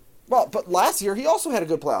 Well, but last year he also had a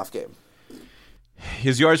good playoff game.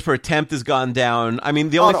 His yards per attempt has gone down.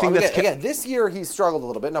 The only thing that's again this year he's struggled a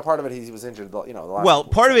little bit. Now part of it he was injured. The last well,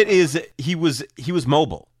 part of it is he was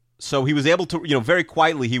mobile, so he was able to very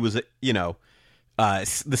quietly he was the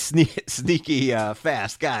sneaky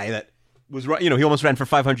fast guy that was he almost ran for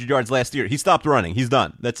 500 yards last year. He stopped running. He's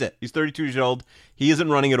done. That's it. He's 32 years old. He isn't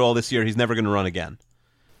running at all this year. He's never going to run again.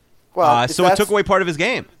 Well, so it took away part of his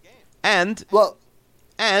game, and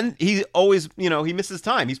he always, he misses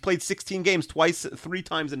time. He's played 16 games 3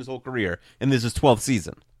 times in his whole career, and this is his 12th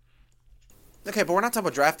season. Okay, but we're not talking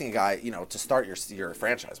about drafting a guy, to start your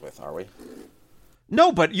franchise with, are we?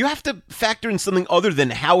 No, but you have to factor in something other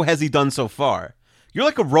than how has he done so far. You're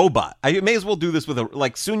like a robot. I may as well do this with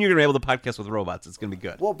soon you're going to be able to podcast with robots. It's going to be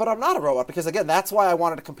good. Well, but I'm not a robot because, again, that's why I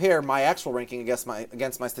wanted to compare my actual ranking against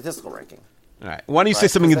my statistical ranking. All right. Why don't you say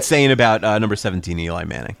something insane about number 17, Eli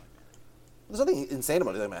Manning? There's nothing insane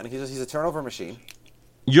about Eli Manning. He's a turnover machine.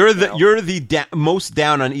 You're the most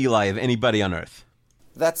down on Eli of anybody on earth.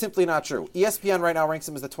 That's simply not true. ESPN right now ranks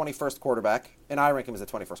him as the 21st quarterback, and I rank him as the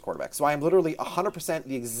 21st quarterback. So I am literally 100%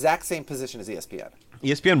 the exact same position as ESPN.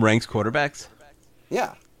 ESPN ranks quarterbacks?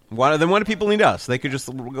 Yeah. Why do people need us? They could just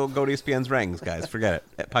go to ESPN's rankings, guys. Forget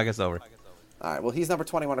it. Podcast over. All right. Well, he's number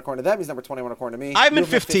 21 according to them. He's number 21 according to me. I'm at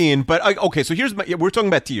 15, but okay. So we're talking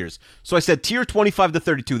about tiers. So I said tier 25 to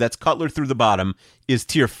 32. That's Cutler through the bottom is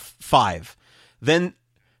tier 5. Then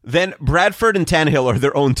Bradford and Tannehill are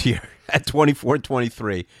their own tier at 24 and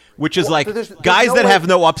 23, which is guys that have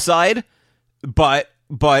no upside, but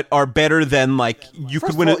but are better than like you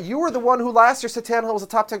First could win. of all, you were the one who last year said Tannehill was a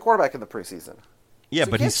top 10 quarterback in the preseason. Yeah,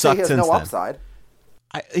 So but you he can't say sucked he has since no then. upside.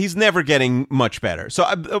 He's never getting much better. So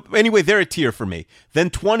anyway, they're a tier for me. Then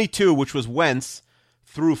 22, which was Wentz,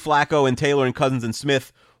 through Flacco and Taylor and Cousins and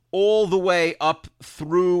Smith, all the way up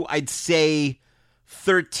through, I'd say,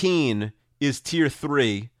 13 is tier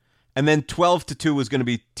 3. And then 12 to 2 is going to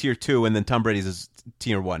be tier 2. And then Tom Brady's is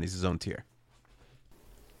tier 1. He's his own tier.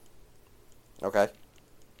 Okay.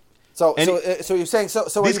 So you're saying so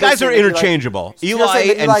these guys are interchangeable.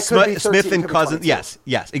 Eli and Smith and Cousins. Yes,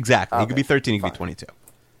 exactly. Okay. He could be 13. He could be 22.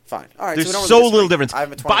 Fine. All right. There's so, so little difference. I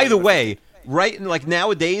have a 20 By the difference. way, right? Like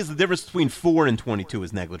nowadays, the difference between 4 and 22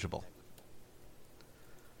 is negligible.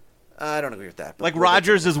 I don't agree with that. but Like we'll get to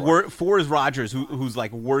Rodgers it is before. 4 is Rodgers, who's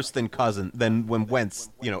like worse than when Wentz,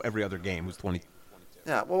 every other game who's 20.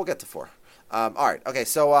 Yeah, well, we'll get to 4. All right. Okay,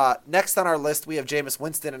 so next on our list, we have Jameis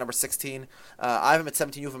Winston at number 16. I have him at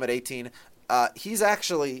 17. You have him at 18. He's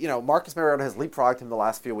actually, Marcus Mariota has leapfrogged him the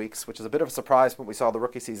last few weeks, which is a bit of a surprise when we saw the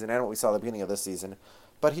rookie season and what we saw at the beginning of this season.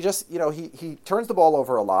 But he just, he turns the ball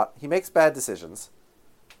over a lot. He makes bad decisions.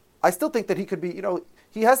 I still think that he could be,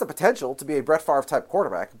 he has the potential to be a Brett Favre type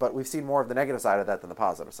quarterback, but we've seen more of the negative side of that than the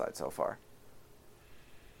positive side so far.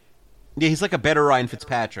 Yeah, he's like a better Ryan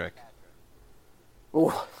Fitzpatrick.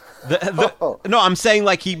 Ooh. No, I'm saying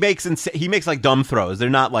like he makes like dumb throws.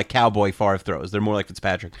 They're not like cowboy Favre throws. They're more like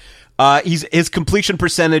Fitzpatrick. His completion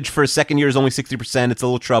percentage for a second year is only 60%. It's a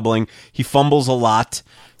little troubling. He fumbles a lot.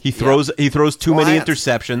 He throws too many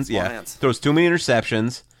interceptions. Throws too many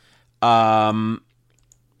interceptions.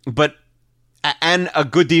 But a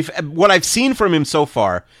good defense. What I've seen from him so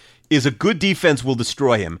far is a good defense will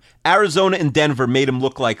destroy him. Arizona and Denver made him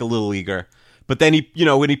look like a little leaguer. But then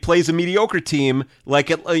when he plays a mediocre team like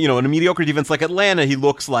in a mediocre defense like Atlanta, he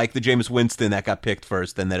looks like the Jameis Winston that got picked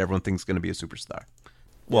first and that everyone thinks is going to be a superstar.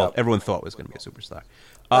 Well, everyone thought was going to be a superstar.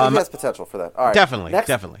 He has potential for that. All right. Definitely.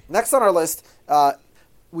 Next on our list,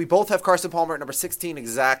 we both have Carson Palmer at number 16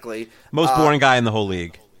 exactly. Most boring guy in the whole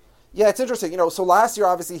league. Yeah, it's interesting. So last year,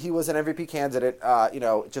 obviously, he was an MVP candidate,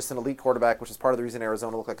 just an elite quarterback, which is part of the reason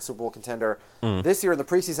Arizona looked like a Super Bowl contender. This year in the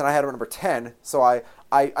preseason, I had him at number 10, so I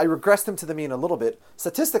regressed him to the mean a little bit.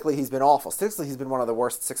 Statistically, he's been awful. Statistically, he's been one of the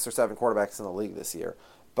worst 6 or 7 quarterbacks in the league this year.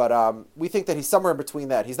 But we think that he's somewhere in between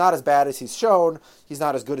that. He's not as bad as he's shown. He's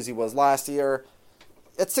not as good as he was last year.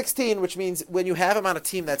 At 16, which means when you have him on a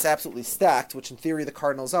team that's absolutely stacked, which in theory the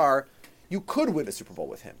Cardinals are, you could win a Super Bowl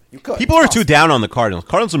with him. You could. People are too down on the Cardinals.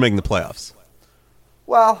 Cardinals are making the playoffs.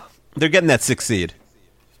 Well, they're getting that 6th seed.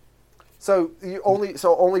 So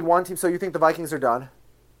only one team. So you think the Vikings are done?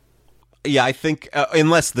 Yeah, I think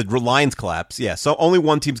unless the lines collapse. Yeah, so only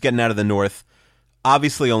one team's getting out of the North.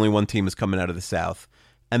 Obviously, only one team is coming out of the South.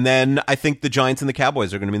 And then I think the Giants and the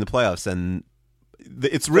Cowboys are going to be in the playoffs. And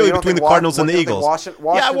it's really between the Cardinals and the Eagles.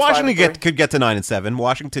 Washington could get to 9-7.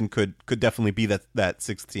 Washington could definitely be that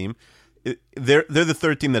 6th team. They're the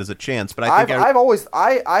 3rd team that has a chance, but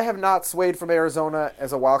I have not swayed from Arizona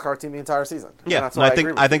as a wild card team the entire season. Yeah, I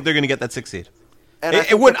think they're going to get that 6th seed. And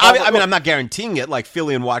it would. I'm not guaranteeing it. Like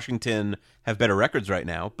Philly and Washington have better records right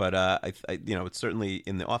now, but it's certainly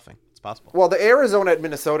in the offing. It's possible. Well, the Arizona at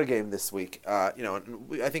Minnesota game this week. I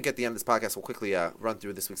think at the end of this podcast we'll quickly run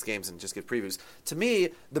through this week's games and just give previews. To me,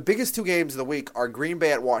 the biggest 2 games of the week are Green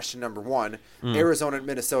Bay at Washington number 1, Arizona at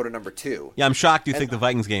Minnesota number 2. Yeah, I'm shocked you think the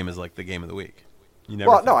Vikings game is like the game of the week. No,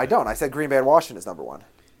 I don't. I said Green Bay at Washington is number 1.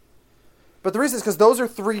 But the reason is because those are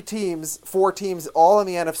 4 teams, all in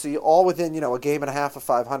the NFC, all within a game and a half of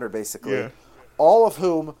 500 basically. Yeah. All of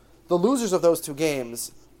whom the losers of those 2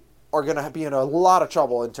 games are going to be in a lot of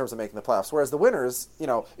trouble in terms of making the playoffs. Whereas the winners,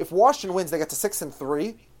 if Washington wins, they get to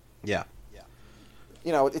 6-3. Yeah.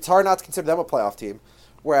 It's hard not to consider them a playoff team.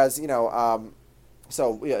 Whereas, so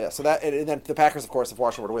that, and then the Packers, of course, if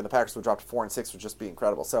Washington were to win, the Packers would drop to 4-6, would just be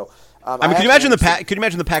incredible. So, could you imagine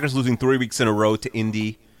the Packers losing 3 weeks in a row to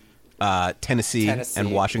Indy, Tennessee,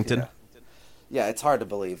 and Washington? Yeah, it's hard to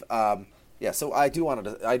believe. So I do want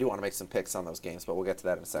to make some picks on those games, but we'll get to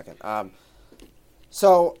that in a second.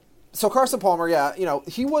 So Carson Palmer,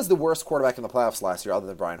 he was the worst quarterback in the playoffs last year other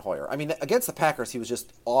than Brian Hoyer. I mean, against the Packers, he was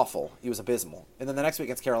just awful. He was abysmal. And then the next week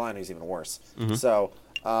against Carolina, he was even worse. Mm-hmm. So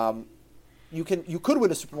you could win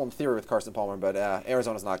a Super Bowl in theory with Carson Palmer, but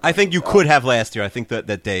Arizona's not. I think you could have last year. I think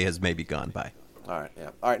that day has maybe gone by. All right,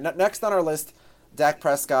 yeah. All right, next on our list, Dak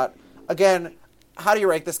Prescott. Again, how do you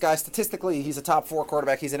rank this guy? Statistically, he's a top 4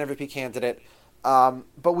 quarterback. He's an MVP candidate.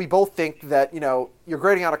 But we both think that, you're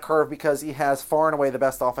grading out a curve because he has far and away the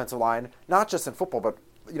best offensive line, not just in football, but,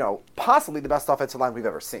 possibly the best offensive line we've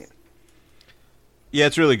ever seen. Yeah,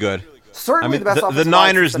 it's really good. Certainly the best offensive the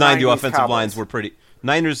line Niners' since the 90 90s offensive Cowboys. lines were pretty.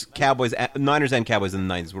 Niners and Cowboys in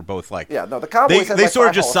the 90s were both like... Yeah, no, the Cowboys They sort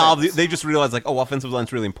of just solved... They just realized, like, offensive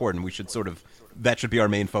line's really important. We should sort of... That should be our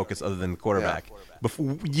main focus other than the quarterback.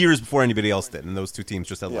 Yeah. Years before anybody else did. And those two teams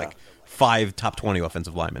just had, like, 5 top 20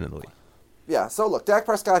 offensive linemen in the league. Yeah, so look, Dak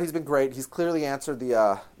Prescott, he's been great. He's clearly answered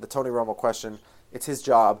the Tony Romo question. It's his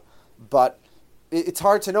job. But it's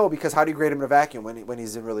hard to know because how do you grade him in a vacuum when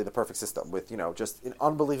he's in really the perfect system with, just an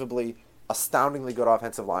unbelievably... astoundingly good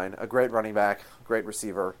offensive line, a great running back, great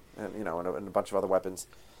receiver, and and a bunch of other weapons.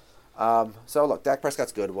 So look, Dak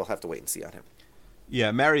Prescott's good. We'll have to wait and see on him.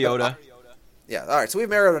 Yeah, Mariota. Yeah, all right. So we have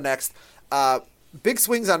Mariota next. Big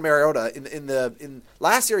swings on Mariota. In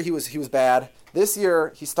last year he was bad. This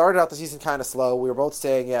year he started out the season kind of slow. We were both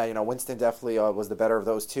saying, Winston definitely was the better of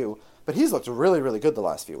those two, but he's looked really, really good the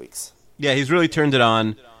last few weeks. Yeah, he's really turned it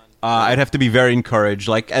on. I'd have to be very encouraged.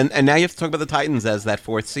 And now you have to talk about the Titans as that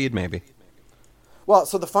 4th seed, maybe. Well,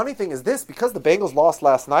 so the funny thing is this, because the Bengals lost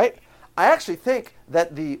last night, I actually think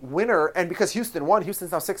that the winner, and because Houston won,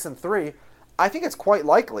 Houston's now 6-3, I think it's quite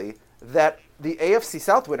likely that the AFC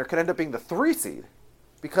South winner could end up being the 3 seed.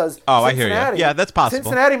 Because I hear you. Yeah, that's possible.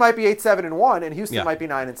 Cincinnati might be 8-7-1, and Houston might be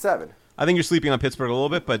 9-7. I think you're sleeping on Pittsburgh a little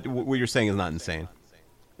bit, but what you're saying is not insane.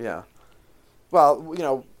 Yeah.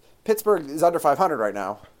 Well, Pittsburgh is under 500 right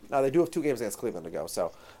now. Now, they do have 2 games against Cleveland to go.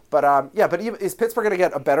 So, but is Pittsburgh going to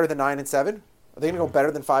get a better than 9-7? Are they going to go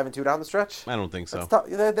better than 5-2 down the stretch? I don't think so.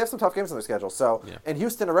 They have some tough games on their schedule. So, And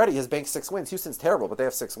Houston already has banked 6 wins. Houston's terrible, but they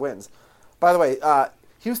have 6 wins. By the way,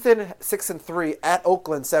 Houston 6-3 at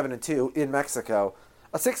Oakland 7-2 in Mexico.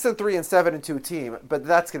 A 6-3 and 7-2 team, but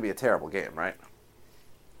that's going to be a terrible game, right?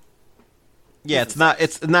 Yeah, it's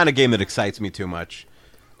not a game that excites me too much.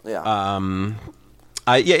 Yeah.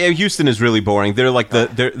 Houston is really boring. They're like they're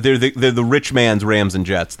the rich man's Rams and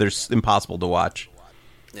Jets. They're impossible to watch.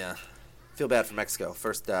 Yeah. Feel bad for Mexico.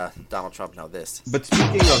 First, Donald Trump, now this. But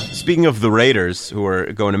speaking of the Raiders, who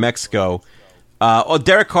are going to Mexico,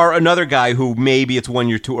 Derek Carr, another guy who maybe it's 1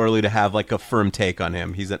 year too early to have like a firm take on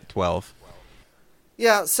him. He's at 12.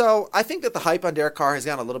 Yeah, so I think that the hype on Derek Carr has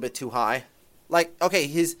gone a little bit too high. Like, okay,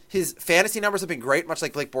 his fantasy numbers have been great, much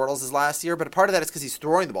like Blake Bortles' last year, but a part of that is because he's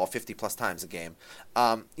throwing the ball 50-plus times a game.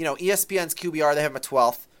 ESPN's QBR, they have him at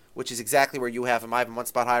 12th, which is exactly where you have him. I have him one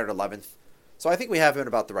spot higher at 11th. So I think we have him in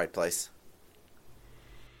about the right place.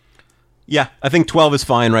 Yeah, I think 12 is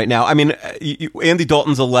fine right now. I mean, Andy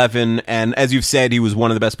Dalton's 11, and as you've said, he was one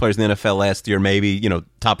of the best players in the NFL last year, maybe,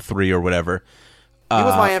 top 3 or whatever. He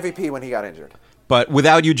was my MVP when he got injured. But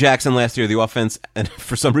without Hugh Jackson last year, the offense, and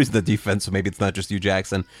for some reason the defense, so maybe it's not just Hugh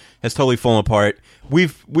Jackson, has totally fallen apart.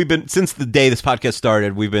 We've been, since the day this podcast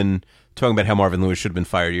started, we've been talking about how Marvin Lewis should have been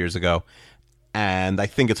fired years ago. And I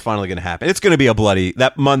think it's finally going to happen. It's going to be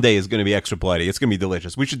that Monday is going to be extra bloody. It's going to be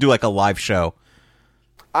delicious. We should do like a live show.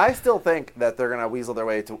 I still think that they're going to weasel their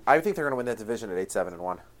way to. I think they're going to win that division at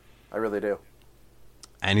 8-7-1. I really do.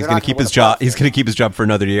 And he's going to keep his job. He's going to keep his job for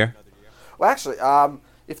another year. Well, actually,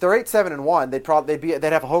 if they're 8-7-1,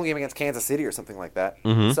 they'd have a home game against Kansas City or something like that.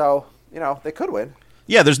 Mm-hmm. So they could win.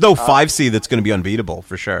 Yeah, there's no 5 seed that's going to be unbeatable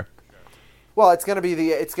for sure. Well, it's going to be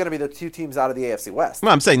the 2 teams out of the AFC West.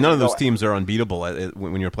 Well, I'm saying none of those teams are unbeatable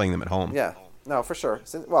when you're playing them at home. Yeah. No, for sure.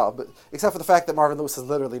 Well, but except for the fact that Marvin Lewis has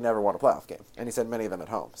literally never won a playoff game, and he said many of them at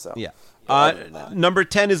home. So yeah. Number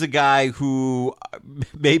 10 is a guy who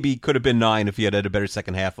maybe could have been 9 if he had a better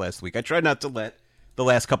second half last week. I tried not to let the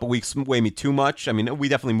last couple weeks weigh me too much. I mean, we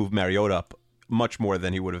definitely moved Mariota up much more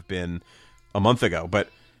than he would have been a month ago. But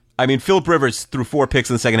I mean, Phillip Rivers threw 4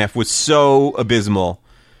 picks in the second half was so abysmal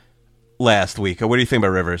last week. What do you think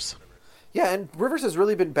about Rivers? Yeah, and Rivers has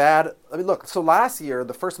really been bad. I mean, look, so last year,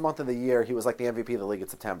 the first month of the year, he was like the MVP of the league in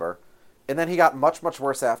September. And then he got much, much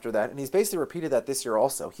worse after that. And he's basically repeated that this year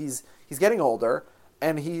also. He's getting older,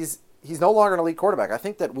 and he's no longer an elite quarterback. I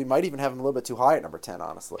think that we might even have him a little bit too high at number 10,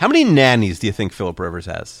 honestly. How many nannies do you think Phillip Rivers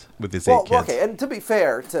has with his 8 kids? Okay, and to be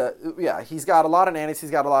fair, he's got a lot of nannies.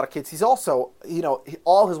 He's got a lot of kids. He's also,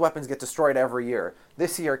 all his weapons get destroyed every year.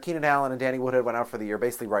 This year, Keenan Allen and Danny Woodhead went out for the year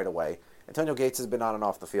basically right away. Antonio Gates has been on and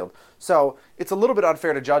off the field. So it's a little bit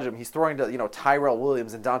unfair to judge him. He's throwing to, Tyrell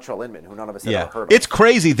Williams and Dontrell Inman, who none of us have ever heard of. It's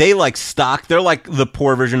crazy. They they're like the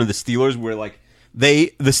poor version of the Steelers where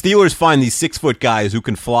the Steelers find these 6-foot guys who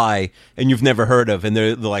can fly and you've never heard of. And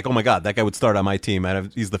they're like, oh my God, that guy would start on my team.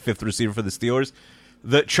 He's the 5th receiver for the Steelers.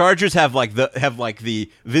 The Chargers have the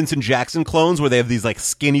Vincent Jackson clones where they have these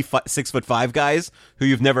skinny 6'5" guys who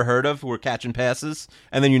you've never heard of who are catching passes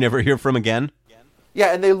and then you never hear from again.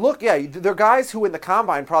 Yeah, and they're guys who in the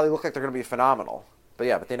combine probably look like they're going to be phenomenal.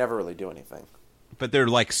 But they never really do anything. But they're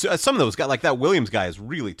some of those guys, like that Williams guy is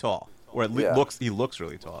really tall. Or he looks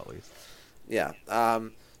really tall at least. Yeah.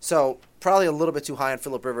 So probably a little bit too high on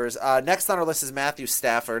Phillip Rivers. Next on our list is Matthew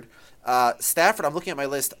Stafford. Stafford, I'm looking at my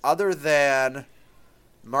list, other than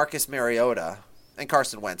Marcus Mariota and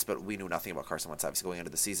Carson Wentz, but we knew nothing about Carson Wentz obviously going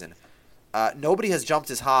into the season. Nobody has jumped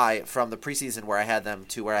as high from the preseason where I had them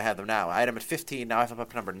to where I have them now. I had him at 15. Now I have him up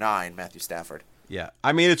to number 9, Matthew Stafford. Yeah,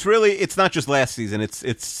 I mean, it's not just last season.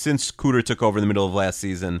 It's since Cooter took over in the middle of last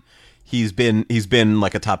season. He's been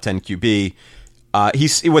like a top 10 QB.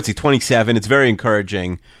 He's 27. It's very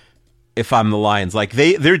encouraging. If I'm the Lions, like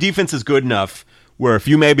their defense is good enough where if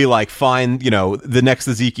you maybe like find the next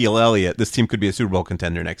Ezekiel Elliott, this team could be a Super Bowl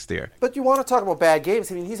contender next year. But you want to talk about bad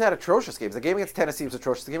games? I mean, he's had atrocious games. The game against Tennessee was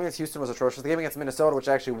atrocious. The game against Houston was atrocious. The game against Minnesota, which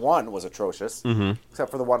actually won, was atrocious. Mm-hmm.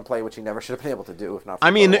 Except for the one play which he never should have been able to do. If not,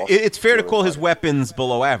 for it's fair to call his weapons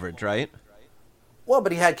below average, right? Well,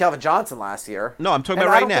 but he had Calvin Johnson last year. No, I'm talking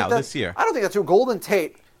about right now, this year. I don't think that's true. Golden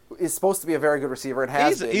Tate is supposed to be a very good receiver and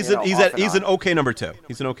has been. He's an okay number 2.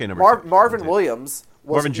 He's an okay number 2. Marvin Williams.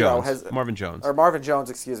 Marvin Jones,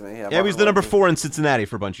 excuse me. Yeah, he was the number 4 in Cincinnati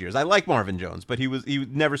for a bunch of years. I like Marvin Jones, but he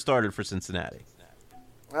never started for Cincinnati.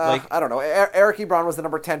 I don't know. Eric Ebron was the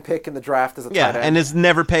number 10 pick in the draft as a tight end. Yeah, and has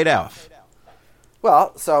never paid off.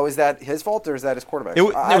 Well, so is that his fault or is that his quarterback? It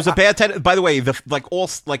was a bad tight end. By the way,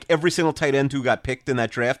 every single tight end who got picked in that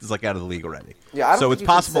draft is out of the league already. Yeah, I don't think it's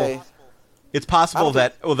possible. It's possible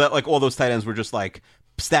that all those tight ends were just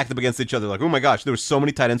stacked up against each other. Like, oh my gosh, there were so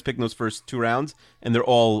many tight ends picking those first 2 rounds, and they're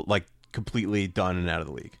all completely done and out of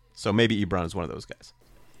the league. So maybe Ebron is one of those guys.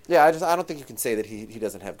 Yeah, I don't think you can say that he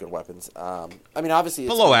doesn't have good weapons. I mean, obviously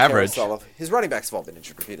it's below average. His running backs have all been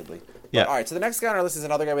injured repeatedly. Yeah. All right, so the next guy on our list is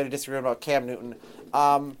another guy we had a disagreement about, Cam Newton.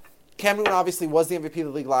 Cam Newton obviously was the MVP of the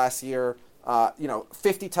league last year.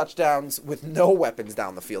 50 touchdowns with no weapons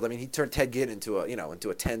down the field. I mean, he turned Ted Ginn into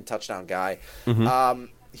a 10 touchdown guy. Mm-hmm.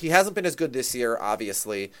 He hasn't been as good this year,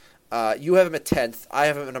 obviously. You have him at 10th. I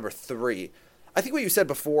have him at number 3. I think what you said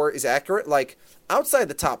before is accurate. Outside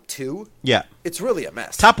the top 2, yeah, it's really a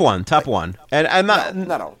mess. Top one, and I'm not.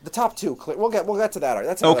 No. The top 2. We'll get to that.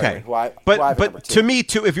 That's okay. But to me,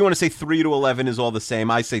 too, if you want to say 3 to 11 is all the same,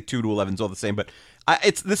 I say 2 to 11 is all the same. But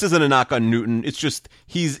this isn't a knock on Newton. It's just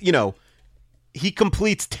he's he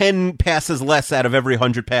completes 10 passes less out of every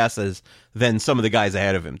 100 passes than some of the guys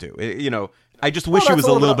ahead of him do. I just wish he was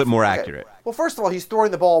a little bit more accurate. Well, first of all, he's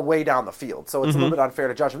throwing the ball way down the field, so it's a little bit unfair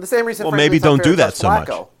to judge him. The same reason. Well, maybe don't do that so much.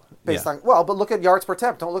 But look at yards per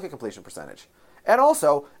attempt. Don't look at completion percentage. And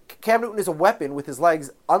also, Cam Newton is a weapon with his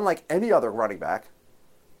legs, unlike any other running back.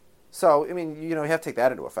 So, I mean, you have to take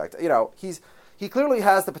that into effect. He clearly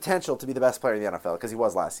has the potential to be the best player in the NFL because he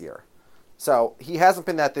was last year. So he hasn't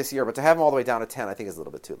been that this year, but to have him all the way down to 10, I think is a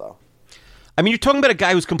little bit too low. I mean, you're talking about a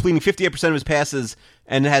guy who's completing 58% of his passes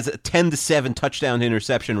and has a 10-7 touchdown to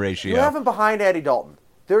interception ratio. You have him behind Andy Dalton.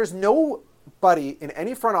 There's nobody in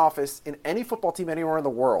any front office, in any football team anywhere in the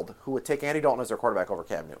world who would take Andy Dalton as their quarterback over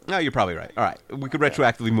Cam Newton. No, you're probably right. All right. We could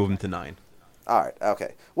retroactively move him to 9. All right.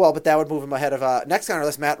 Okay. Well, but that would move him ahead of next guy on our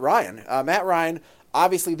list, Matt Ryan. Matt Ryan,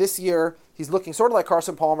 obviously this year, he's looking sort of like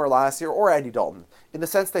Carson Palmer last year or Andy Dalton in the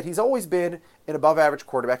sense that he's always been an above-average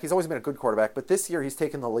quarterback. He's always been a good quarterback, but this year he's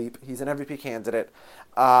taken the leap. He's an MVP candidate.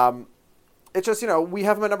 It's just, we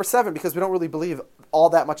have him at number 7 because we don't really believe all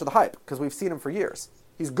that much of the hype because we've seen him for years.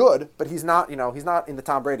 He's good, but he's not, he's not in the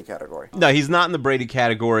Tom Brady category. No, he's not in the Brady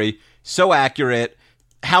category. So accurate.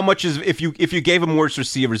 How much is if you gave him worse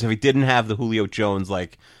receivers if he didn't have the Julio Jones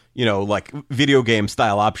video game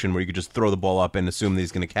style option where you could just throw the ball up and assume that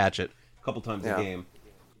he's going to catch it a couple times a game.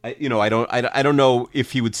 I don't know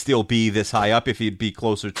if he would still be this high up, if he'd be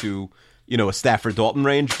closer to, a Stafford Dalton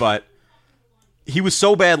range, but he was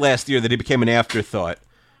so bad last year that he became an afterthought.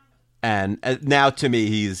 And now to me,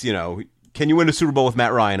 he's, can you win a Super Bowl with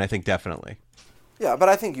Matt Ryan? I think definitely. Yeah, but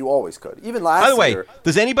I think you always could. Even last year. By the way,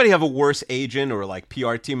 does anybody have a worse agent or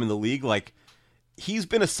PR team in the league? He's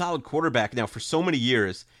been a solid quarterback now for so many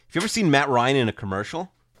years. Have you ever seen Matt Ryan in a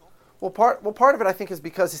commercial? Well, part of it, I think, is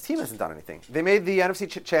because his team hasn't done anything. They made the NFC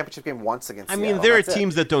Championship game once against Seattle. I mean, there are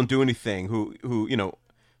teams that don't do anything who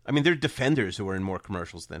there are defenders who are in more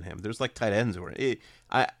commercials than him. There's tight ends who are.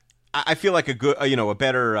 I feel like a good, a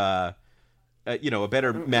better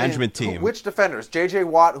management team. Which defenders? J.J.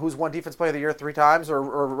 Watt, who's won Defense Player of the Year 3 times, or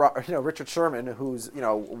Richard Sherman, who's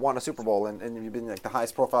won a Super Bowl and you've been the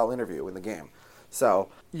highest profile interview in the game. So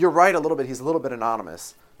you're right a little bit. He's a little bit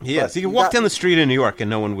anonymous. Yes, he can walk down the street in New York and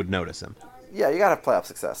no one would notice him. Yeah, you got to have playoff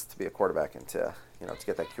success to be a quarterback and to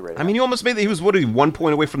get that Q rating. I mean, he almost made he was 1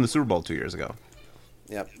 point away from the Super Bowl 2 years ago.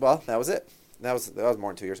 Yeah, well, that was it. That was more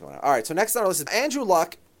than 2 years ago now. All right, so next on our list is Andrew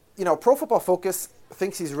Luck. Pro Football Focus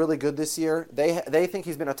thinks he's really good this year. They think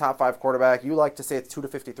he's been a top 5 quarterback. You like to say it's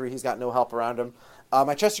 2-53. He's got no help around him.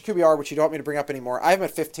 My Chester QBR, which you don't want me to bring up anymore, I have him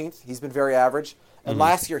at 15th. He's been very average. And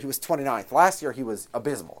last year he was 29th. Last year he was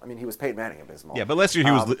abysmal. I mean, he was Peyton Manning abysmal. Yeah, but last year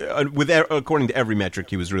he was, according to every metric,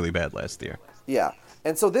 he was really bad last year. Yeah.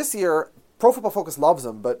 And so this year, Pro Football Focus loves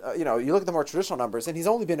him, but you look at the more traditional numbers, and he's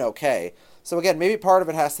only been okay. So again, maybe part of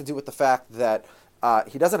it has to do with the fact that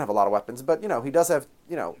he doesn't have a lot of weapons, but he does have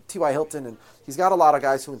T.Y. Hilton, and he's got a lot of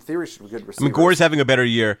guys who in theory should be good receivers. I mean, Gore's having a better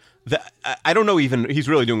year. I don't know even he's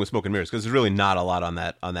really doing with smoke and mirrors because there's really not a lot on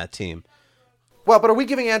that team. Well, but are we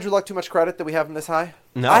giving Andrew Luck too much credit that we have him this high?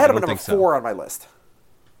 No, I had him don't at number think so. 4 on my list.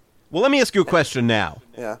 Well, let me ask you a question now.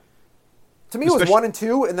 Yeah. To me, it was 1 and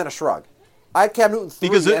 2, and then a shrug. I had Cam Newton 3.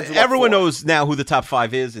 Because Andrew Luck everyone 4. knows now who the top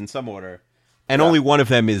 5 is in some order, and only one of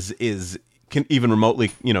them is even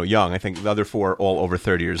remotely young. I think the other 4 are all over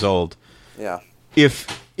 30 years old. Yeah. If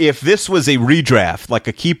this was a redraft, like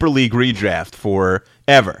a keeper league redraft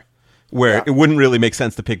forever, where it wouldn't really make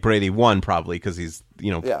sense to pick Brady 1 probably because he's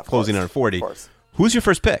closing on 40. Who's your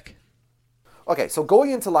first pick? Okay, so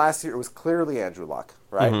going into last year, it was clearly Andrew Luck,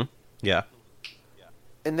 right? Mm-hmm. Yeah.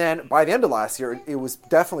 And then by the end of last year, it was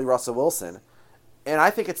definitely Russell Wilson, and I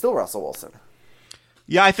think it's still Russell Wilson.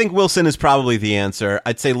 Yeah, I think Wilson is probably the answer.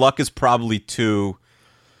 I'd say Luck is probably 2.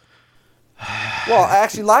 Well,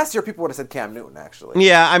 actually, last year people would have said Cam Newton, actually.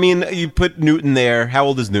 Yeah, I mean, you put Newton there. How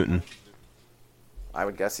old is Newton? I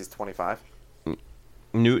would guess he's 25.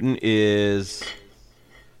 Newton is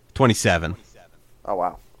 27. Oh,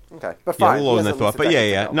 wow. Okay. But Yeah, fine. a little lower than I thought. But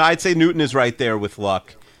yeah. No, I'd say Newton is right there with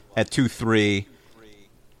Luck at 2-3.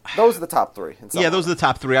 Those are the top 3. Yeah, those are the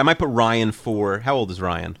top 3. I might put Ryan 4. How old is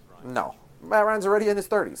Ryan? No. Matt Ryan's already in his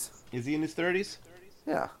 30s. Is he in his 30s?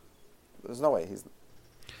 Yeah. There's no way he's...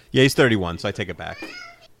 Yeah, he's 31, so I take it back.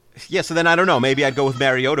 Yeah, so then I don't know. Maybe I'd go with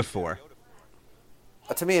Mariota 4.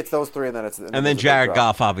 To me, it's those 3, and then it's... And then Jared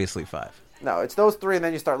Goff, obviously 5. No, it's those 3, and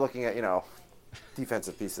then you start looking at,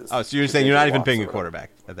 defensive pieces. Oh, so you're saying you're not even picking a quarterback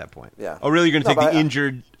at that point? Yeah. Oh, really? You're going to take the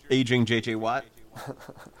injured, aging J.J. Watt?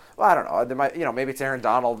 Well, I don't know. There might, maybe it's Aaron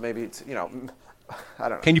Donald. Maybe it's, I don't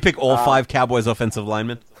know. Can you pick all 5 Cowboys offensive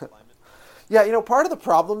linemen? Yeah, part of the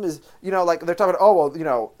problem is, like they're talking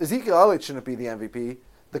about, Ezekiel Elliott shouldn't be the MVP.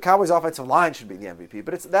 The Cowboys' offensive line should be the MVP.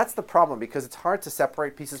 But that's the problem because it's hard to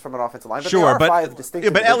separate pieces from an offensive line. But sure, there are 5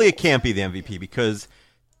 distinct but Elliott can't be the MVP because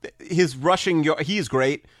his rushing, he is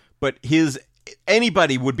great, but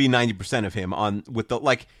anybody would be 90% of him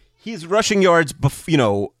his rushing yards,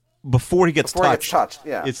 before he gets touched.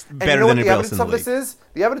 Yeah. It's better than anybody else in the league.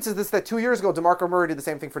 The evidence is this: that 2 years ago, DeMarco Murray did the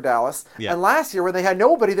same thing for Dallas, yeah. and last year when they had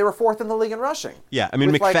nobody, they were 4th in the league in rushing. Yeah, I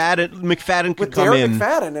mean McFadden could come in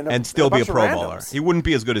and still be a Pro Bowler. He wouldn't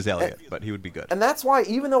be as good as Elliott, but he would be good. And that's why,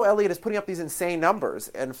 even though Elliott is putting up these insane numbers,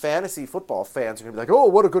 and fantasy football fans are going to be like, "Oh,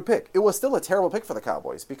 what a good pick!" It was still a terrible pick for the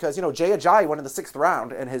Cowboys because Jay Ajayi went in the 6th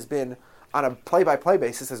round and has been on a play-by-play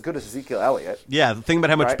basis as good as Ezekiel Elliott. Yeah, the thing about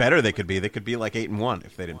how much better they could be like 8-1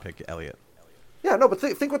 if they didn't pick Elliott. Yeah, no, but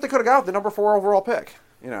think what they could have got with the number 4 overall pick.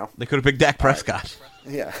 They could have picked Dak Prescott.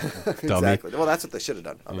 Right. Yeah, exactly. Well, that's what they should have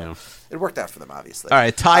done. Okay. It worked out for them, obviously. All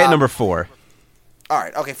right, Ty at number 4. All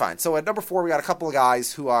right, okay, fine. So at number 4, we got a couple of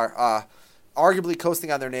guys who are arguably coasting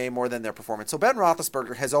on their name more than their performance. So Ben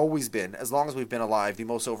Roethlisberger has always been, as long as we've been alive, the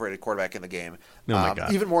most overrated quarterback in the game. Oh my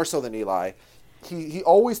God. Even more so than Eli. He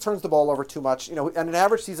always turns the ball over too much. And an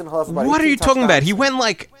average season he'll have about What are you talking about? touchdowns. He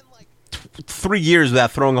went 3 years without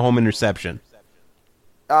throwing a home interception.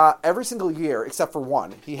 Every single year, except for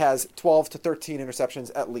 1, he has 12 to 13 interceptions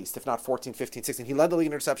at least, if not 14, 15, 16. He led the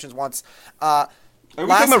league in interceptions once. Are we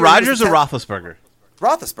talking about Rodgers or Roethlisberger?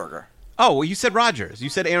 Roethlisberger. Oh, well, you said Rodgers. You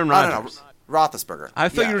said Aaron Rodgers. No, Roethlisberger. I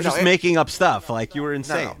thought you were just making up stuff. Like, you were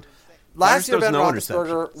insane. No. Last year, Ben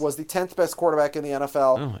Roethlisberger was the 10th best quarterback in the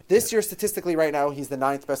NFL. This year, statistically, right now, he's the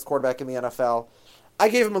 9th best quarterback in the NFL. I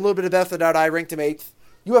gave him a little bit of benefit of the doubt. I ranked him 8th.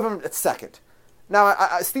 You have him at 2nd. Now,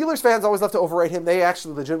 Steelers fans always love to overrate him. They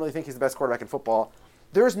actually legitimately think he's the best quarterback in football.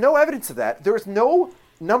 There is no evidence of that. There is no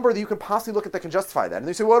number that you can possibly look at that can justify that. And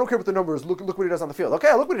they say, well, I don't care what the number is. Look what he does on the field.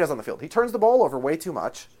 Okay, look what he does on the field. He turns the ball over way too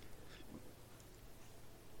much.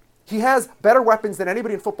 He has better weapons than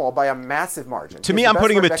anybody in football by a massive margin. To me, I'm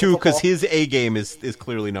putting him at 2 because his A game is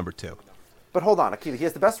clearly number 2. But hold on, Akiva. He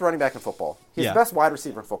has the best running back in football. He has the best wide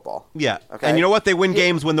receiver in football. Yeah. Okay? And you know what? They win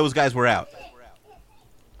games when those guys were out.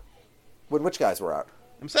 When which guys were out?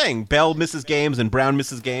 I'm saying Bell misses games and Brown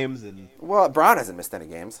misses games. Well, Brown hasn't missed any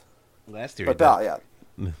games. Last year but Bell, yeah.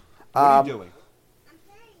 What are you doing?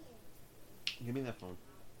 Give me that phone.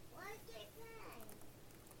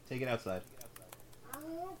 Take it outside. Okay.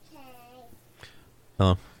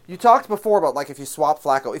 Hello. You talked before about like if you swap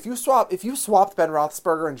Flacco. If you swapped Ben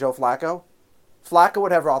Roethlisberger and Joe Flacco, Flacco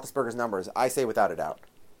would have Roethlisberger's numbers. I say without a doubt.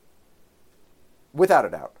 Without a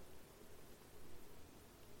doubt.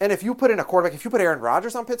 And if you put in a quarterback, if you put Aaron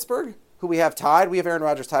Rodgers on Pittsburgh, who we have Aaron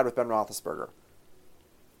Rodgers tied with Ben Roethlisberger.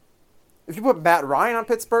 If you put Matt Ryan on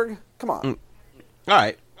Pittsburgh, come on. All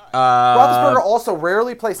right. Roethlisberger also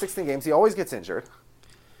rarely plays 16 games. He always gets injured.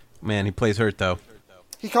 Man, he plays hurt though.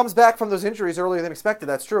 He comes back from those injuries earlier than expected.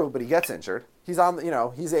 That's true, but he gets injured. He's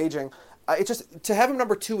he's aging. It just to have him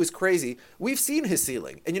number 2 is crazy. We've seen his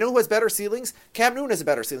ceiling, and you know who has better ceilings? Cam Newton has a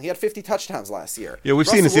better ceiling. He had 50 touchdowns last year. Yeah, we've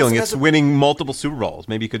Russell seen the ceiling. Wilson It's winning multiple Super Bowls.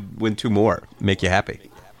 Maybe you could win 2 more. Make you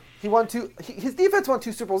happy. He won 2. His defense won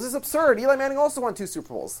 2 Super Bowls. This is absurd. Eli Manning also won 2 Super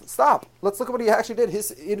Bowls. Stop. Let's look at what he actually did.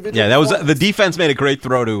 His individual. Yeah, that was the defense made a great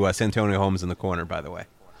throw to Santonio Holmes in the corner. By the way,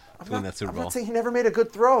 to win that Super Bowl. I'm not saying he never made a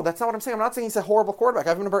good throw. That's not what I'm saying. I'm not saying he's a horrible quarterback. I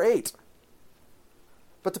have him number 8.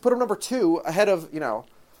 But to put him number 2 ahead of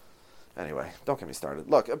Anyway, don't get me started.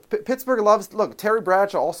 Look, Pittsburgh loves... Look, Terry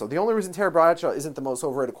Bradshaw also. The only reason Terry Bradshaw isn't the most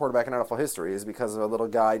overrated quarterback in NFL history is because of a little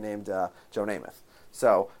guy named Joe Namath.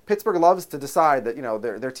 So, Pittsburgh loves to decide that,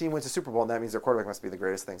 their team wins a Super Bowl, and that means their quarterback must be the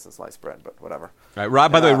greatest thing since sliced bread, but whatever. All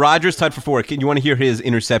right, by the way, Rodgers tied for 4. You want to hear his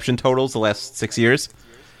interception totals the last 6 years?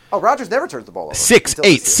 Oh, Rodgers never turns the ball over. 6,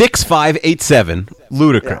 8, 6, 5, 8, 7.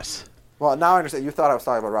 Ludicrous. Yeah. Well, now I understand. You thought I was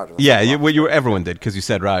talking about Rodgers. Yeah, everyone did because you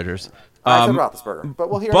said Rodgers. I said Roethlisberger,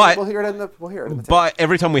 but we'll hear it in the tape. But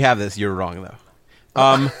every time we have this, you're wrong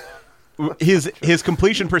though. His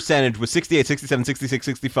completion percentage was 68, 67, 66,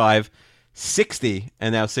 65, 60,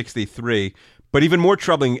 and now 63. But even more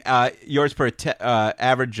troubling, yards per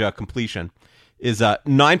average completion is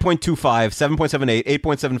 9.25, 7.78,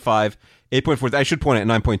 8.75, 8.4. I should point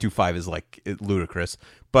out 9.25 is ludicrous.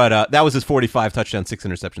 But that was his 45 touchdown, 6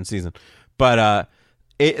 interception season. But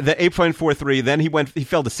the 8.43, then he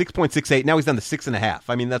fell to 6.68. Now he's down to 6.5.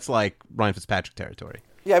 I mean, that's like Ryan Fitzpatrick territory.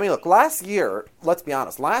 Yeah, I mean, look, last year, let's be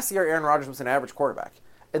honest, Aaron Rodgers was an average quarterback.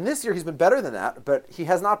 And this year he's been better than that, but he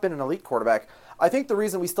has not been an elite quarterback. I think the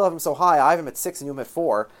reason we still have him so high, I have him at 6 and you have him at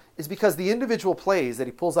 4, is because the individual plays that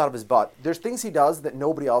he pulls out of his butt, there's things he does that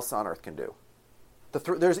nobody else on earth can do.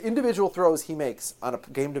 There's individual throws he makes on a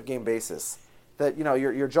game-to-game basis that,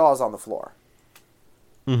 your jaw's on the floor.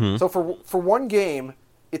 Mm-hmm. So for one game,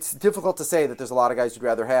 it's difficult to say that there's a lot of guys you'd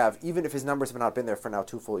rather have, even if his numbers have not been there for now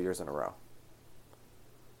 2 full years in a row.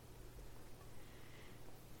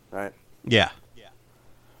 Right? Yeah.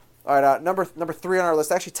 All right, number 3 on our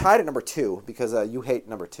list, actually tied at number 2, because you hate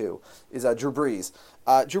number 2, is Drew Brees.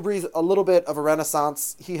 Drew Brees, a little bit of a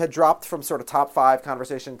renaissance. He had dropped from sort of top 5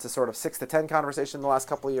 conversation to sort of 6 to 10 conversation in the last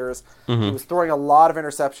couple of years. Mm-hmm. He was throwing a lot of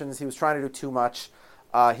interceptions. He was trying to do too much.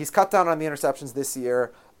 He's cut down on the interceptions this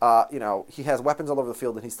year. He has weapons all over the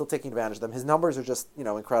field, and he's still taking advantage of them. His numbers are just,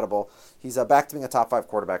 incredible. He's back to being a top 5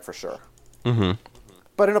 quarterback for sure. Mm-hmm.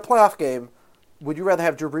 But in a playoff game, would you rather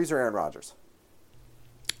have Drew Brees or Aaron Rodgers?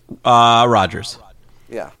 Rodgers.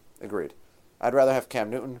 Yeah, agreed. I'd rather have Cam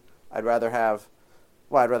Newton. I'd rather have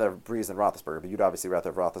Brees than Roethlisberger, but you'd obviously rather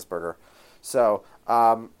have Roethlisberger. So,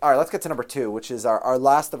 all right, let's get to number 2, which is our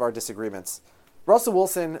last of our disagreements. Russell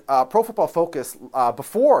Wilson, Pro Football Focus,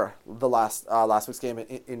 before the last week's game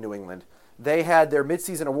in New England, they had their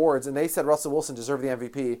midseason awards, and they said Russell Wilson deserved the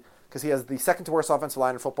MVP because he has the second to worst offensive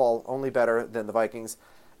line in football, only better than the Vikings,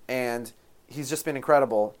 and he's just been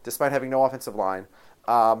incredible despite having no offensive line.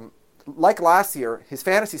 Like last year, his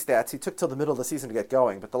fantasy stats, he took till the middle of the season to get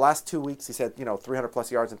going, but the last 2 weeks he's had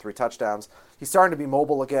 300-plus yards and 3 touchdowns. He's starting to be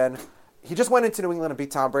mobile again. He just went into New England and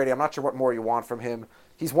beat Tom Brady. I'm not sure what more you want from him.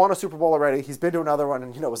 He's won a Super Bowl already. He's been to another one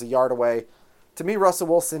and, was a yard away. To me, Russell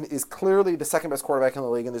Wilson is clearly the second best quarterback in the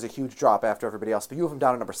league, and there's a huge drop after everybody else. But you have him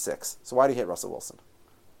down at number 6. So why do you hate Russell Wilson?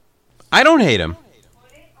 I don't hate him.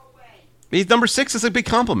 He's number 6 is a big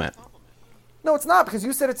compliment. No, it's not, because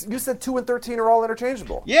you said 2 and 13 are all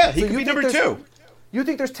interchangeable. Yeah, he could be number 2. You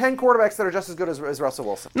think there's 10 quarterbacks that are just as good as Russell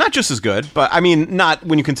Wilson? Not just as good, but I mean, not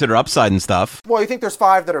when you consider upside and stuff. Well, you think there's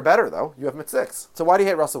 5 that are better, though. You have him at 6. So why do you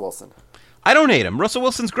hate Russell Wilson? I don't hate him. Russell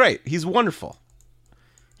Wilson's great. He's wonderful.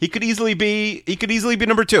 He could easily be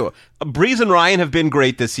number 2. Brees and Ryan have been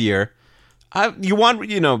great this year. You want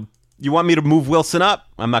me to move Wilson up?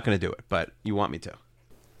 I'm not going to do it, but you want me to.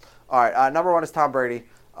 All right, number 1 is Tom Brady,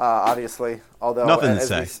 obviously. Although nothing to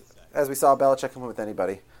say. As we saw, Belichick can win with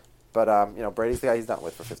anybody. But Brady's the guy he's done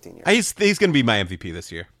with for 15 years. He's going to be my MVP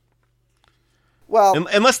this year. Well,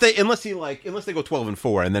 unless they go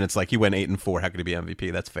 12-4, and then it's like he went 8-4. How could he be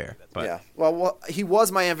MVP? That's fair. But. Yeah. Well, he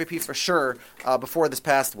was my MVP for sure before this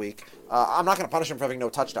past week. I'm not going to punish him for having no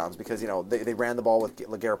touchdowns because they ran the ball with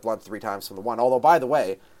LeGarrette Blount 3 times from the 1. Although, by the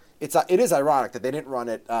way, it is ironic that they didn't run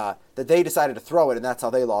it, that they decided to throw it, and that's how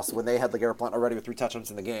they lost when they had LeGarrette Blount already with 3 touchdowns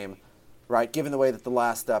in the game, right? Given the way that the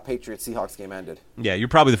last Patriots-Seahawks game ended. Yeah, you're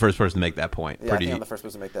probably the first person to make that point. Yeah, I think I'm the first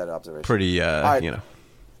person to make that observation. Pretty, right. you know.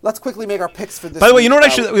 Let's quickly make our picks for this. By the way, you know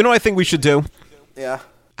what week. I think we should do? Yeah.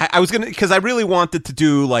 I was gonna, because I really wanted to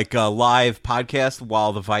do like a live podcast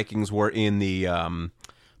while the Vikings were in the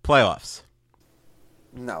playoffs.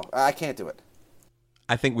 No, I can't do it.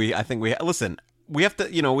 I think we listen. We have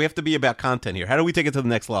to be about content here. How do we take it to the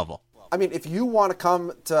next level? I mean, if you want to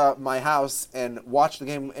come to my house and watch the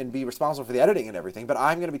game and be responsible for the editing and everything, but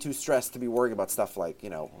I'm going to be too stressed to be worrying about stuff like,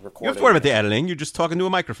 recording. You don't have to worry about the editing. You're just talking to a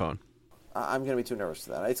microphone. I'm going to be too nervous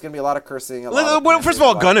for that. It's going to be a lot of cursing. Well, first of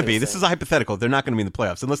all, going to be. This is a hypothetical. They're not going to be in the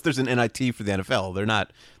playoffs unless there's an NIT for the NFL. They're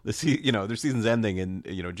not. Their season's ending in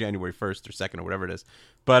January 1st or 2nd or whatever it is.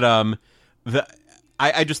 But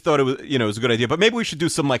I just thought it was a good idea. But maybe we should do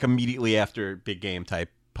some like immediately after big game type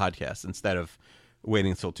podcast instead of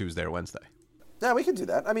waiting until Tuesday or Wednesday. Yeah, we could do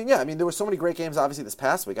that. I mean, there were so many great games, obviously, this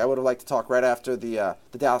past week. I would have liked to talk right after the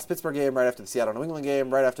Dallas-Pittsburgh game, right after the Seattle-New England game,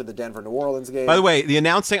 right after the Denver-New Orleans game. By the way, the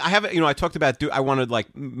announcing, I haven't, I talked about, I wanted,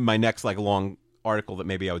 like, my next, like, long article that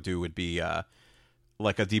maybe I would do would be,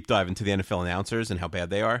 like, a deep dive into the NFL announcers and how bad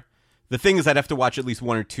they are. The thing is, I'd have to watch at least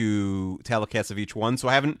 1 or 2 telecasts of each one, so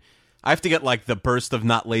I have to get, like, the burst of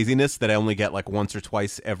not laziness that I only get, like, once or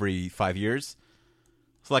twice every 5 years.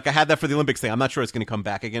 So, like, I had that for the Olympics thing. I'm not sure it's going to come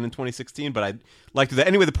back again in 2016, but I'd like to do that.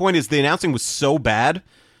 Anyway, the point is the announcing was so bad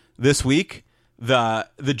this week. The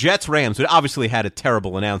Jets-Rams, who obviously had a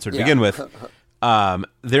terrible announcer to begin with,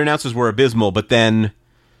 their announcers were abysmal, but then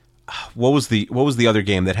what was the other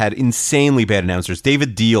game that had insanely bad announcers?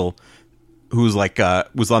 David Deal, who's like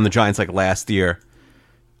was on the Giants like last year,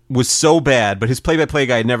 was so bad, but his play-by-play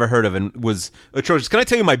guy I'd never heard of and was atrocious. Can I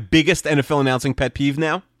tell you my biggest NFL announcing pet peeve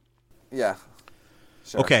now? Yeah.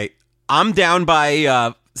 Sure. Okay, I'm down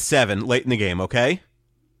by 7 late in the game, okay?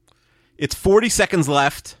 It's 40 seconds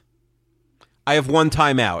left. I have 1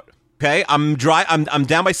 timeout, okay? I'm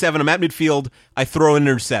down by 7. I'm at midfield. I throw an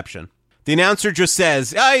interception. The announcer just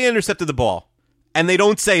says, I intercepted the ball. And they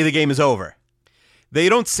don't say the game is over. They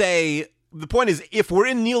don't say, the point is, if we're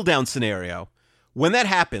in kneel-down scenario, when that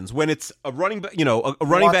happens, when it's a running back, a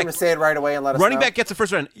running back, them to say it right away and let us running know? back gets the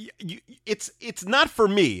first round. It's not for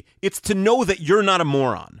me. It's to know that you're not a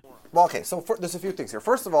moron. Well, okay. So there's a few things here.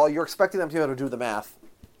 First of all, you're expecting them to be able to do the math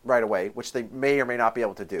right away, which they may or may not be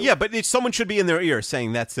able to do. Yeah, but someone should be in their ear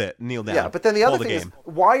saying, "That's it, kneel down." Yeah, but then the other thing is,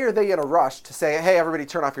 why are they in a rush to say, "Hey, everybody,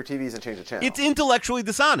 turn off your TVs and change the channel"? It's intellectually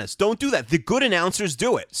dishonest. Don't do that. The good announcers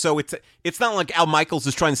do it. So it's not like Al Michaels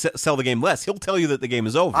is trying to sell the game less. He'll tell you that the game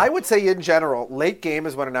is over. I would say, in general, late game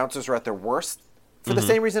is when announcers are at their worst. For the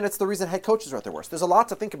same reason, it's the reason head coaches are at their worst. There's a lot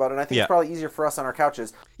to think about, and I think it's probably easier for us on our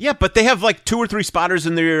couches. Yeah, but they have like 2 or 3 spotters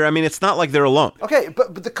in their ear. I mean, it's not like they're alone. Okay,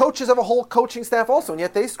 but the coaches have a whole coaching staff also, and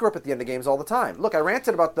yet they screw up at the end of games all the time. Look, I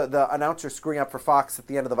ranted about the announcers screwing up for Fox at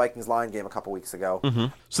the end of the Vikings-Lion game a couple weeks ago. Mm-hmm.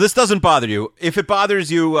 So this doesn't bother you. If it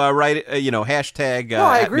bothers you, write, hashtag no,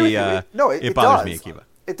 I agree with you. No, it bothers does. me, Akiva.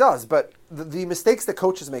 It does, but the mistakes that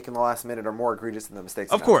coaches make in the last minute are more egregious than the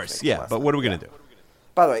mistakes. Of course, yeah, but what are we going to do?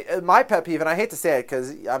 By the way, my pet peeve, and I hate to say it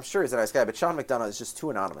because I'm sure he's a nice guy, but Sean McDonough is just too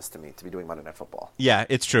anonymous to me to be doing Monday Night Football. Yeah,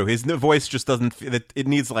 it's true. His voice just doesn't. It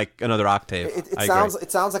needs like another octave.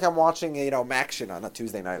 It sounds like I'm watching Maction on a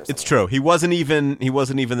Tuesday night or something. It's true. He wasn't even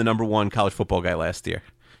the number 1 college football guy last year.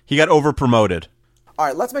 He got over promoted. All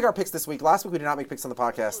right, let's make our picks this week. Last week we did not make picks on the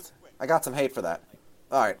podcast. I got some hate for that.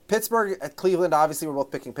 All right, Pittsburgh at Cleveland. Obviously, we're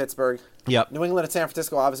both picking Pittsburgh. Yep. New England at San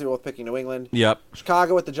Francisco. Obviously, we're both picking New England. Yep.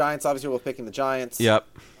 Chicago at the Giants. Obviously, we're both picking the Giants. Yep.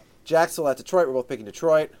 Jacksonville at Detroit. We're both picking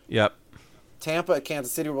Detroit. Yep. Tampa at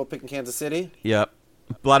Kansas City. We're both picking Kansas City. Yep.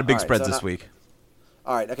 A lot of big spreads this week.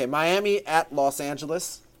 All right. Okay. Miami at Los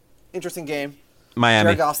Angeles. Interesting game. Miami.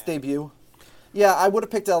 Jared Goff's debut. Yeah, I would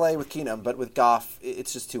have picked LA with Keenum, but with Goff,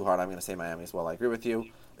 it's just too hard. I'm going to say Miami as well. I agree with you.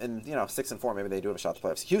 And 6-4, maybe they do have a shot to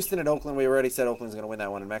playoffs. Houston and Oakland. We already said Oakland's going to win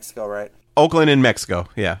that one in Mexico, right? Oakland in Mexico.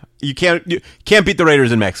 Yeah. You can't beat the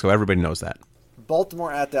Raiders in Mexico. Everybody knows that.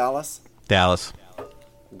 Baltimore at Dallas. Dallas.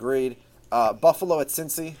 Agreed. Buffalo at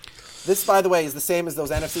Cincy. This, by the way, is the same as those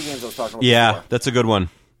NFC games I was talking about before. That's a good one.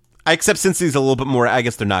 Except Cincy's a little bit more. I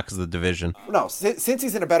guess they're not because of the division. No,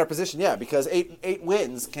 Cincy's in a better position, because eight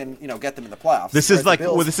wins can get them in the playoffs. This is like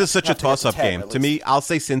this is such a toss-up game to me. I'll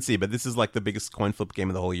say Cincy, but this is like the biggest coin flip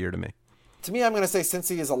game of the whole year to me. To me, I'm going to say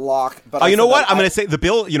Cincy is a lock. But you know what? I'm going to say the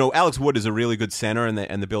Bill. Alex Wood is a really good center, and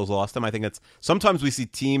the Bills lost him. I think sometimes we see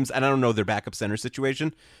teams, and I don't know their backup center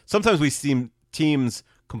situation. Sometimes we see teams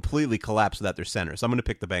completely collapse without their center. So I'm going to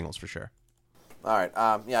pick the Bengals for sure. All right.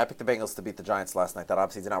 I picked the Bengals to beat the Giants last night. That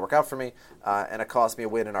obviously did not work out for me, and it cost me a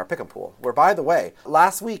win in our pick'em pool. Where, by the way,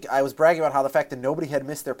 last week I was bragging about how the fact that nobody had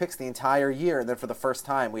missed their picks the entire year, and then for the first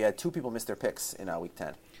time we had 2 people miss their picks in week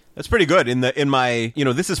 10. That's pretty good. In my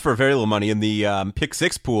this is for very little money. In the pick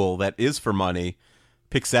 6 pool that is for money,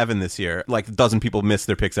 pick 7 this year. Like a dozen people miss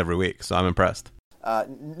their picks every week, so I'm impressed.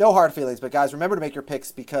 No hard feelings, but guys, remember to make your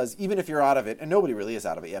picks because even if you're out of it, and nobody really is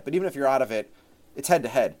out of it yet, but even if you're out of it, it's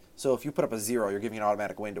head-to-head. So if you put up a 0, you're giving an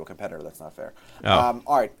automatic win to a competitor. That's not fair. Oh.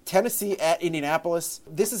 All right, Tennessee at Indianapolis.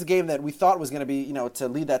 This is a game that we thought was going to be, to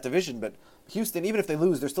lead that division, but Houston, even if they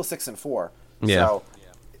lose, they're still 6-4. Yeah. So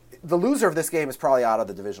the loser of this game is probably out of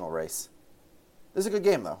the divisional race. This is a good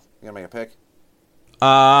game, though. You going to make a pick?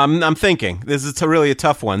 I'm thinking. This is really a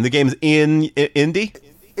tough one. The game's in Indy?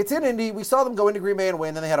 It's in Indy. We saw them go into Green Bay and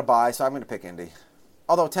win, then they had a bye, so I'm going to pick Indy.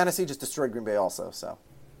 Although Tennessee just destroyed Green Bay also, so.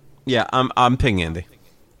 Yeah, I'm picking Indy.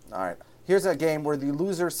 All right. Here's a game where the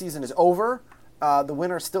loser season is over. The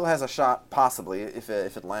winner still has a shot, possibly, if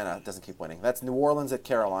Atlanta doesn't keep winning. That's New Orleans at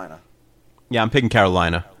Carolina. Yeah, I'm picking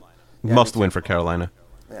Carolina. Yeah, Must win for Carolina.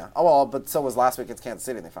 Yeah. Oh, well, but so was last week against Kansas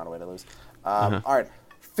City, and they found a way to lose. All right.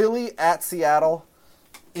 Philly at Seattle.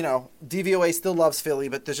 DVOA still loves Philly,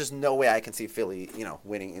 but there's just no way I can see Philly,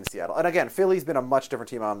 winning in Seattle. And again, Philly's been a much different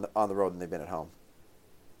team on the road than they've been at home.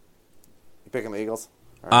 You picking the Eagles?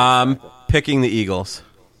 I'm picking the Eagles.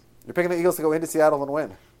 You're picking the Eagles to go into Seattle and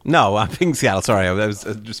win? No, I'm picking Seattle. Sorry, I was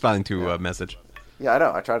responding to a message. Yeah, I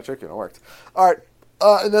know. I tried to trick you, and it worked. All right.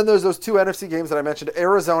 And then there's those 2 NFC games that I mentioned.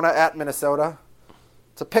 Arizona at Minnesota.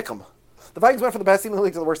 It's a pick 'em. The Vikings went from the best team in the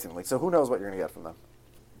league to the worst team in the league, so who knows what you're going to get from them.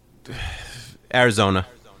 Arizona.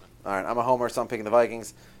 All right, I'm a homer, so I'm picking the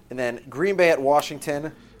Vikings. And then Green Bay at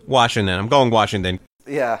Washington. Washington. I'm going Washington.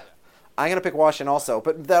 Yeah. I'm going to pick Washington also.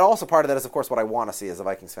 But that also part of that is, of course, what I want to see as a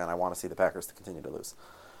Vikings fan. I want to see the Packers to continue to lose.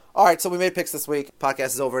 All right, so we made picks this week. Podcast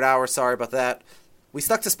is over an hour. Sorry about that. We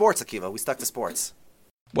stuck to sports, Akiva. We stuck to sports.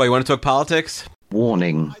 Well, you want to talk politics?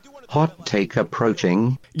 Warning. Hot take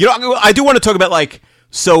approaching. I do want to talk about,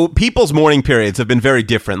 so people's mourning periods have been very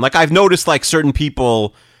different. I've noticed, certain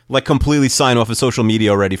people... completely sign off of social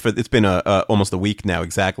media already. It's been almost a week now,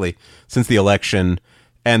 exactly, since the election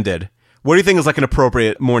ended. What do you think is an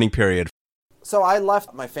appropriate mourning period? So I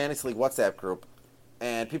left my Fantasy League WhatsApp group,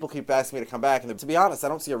 and people keep asking me to come back. And to be honest, I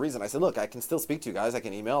don't see a reason. I said, look, I can still speak to you guys. I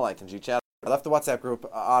can email, I can G-chat. I left the WhatsApp group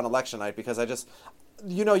on election night because I just...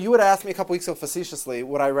 you would ask me a couple weeks ago facetiously,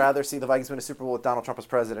 would I rather see the Vikings win a Super Bowl with Donald Trump as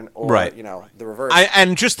president or, right. The reverse?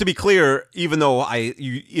 And just to be clear, even though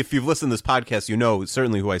if you've listened to this podcast, you know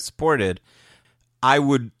certainly who I supported, I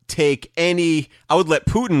would let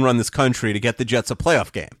Putin run this country to get the Jets a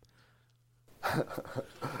playoff game.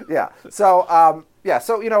 Yeah. So,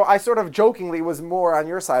 I sort of jokingly was more on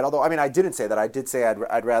your side, although, I didn't say that. I did say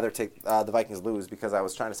I'd rather take the Vikings lose because I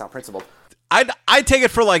was trying to sound principled. I'd take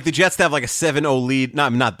it for the Jets to have a 7-0 lead.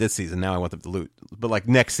 Not this season. Now I want them to lose, but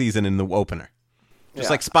next season in the opener,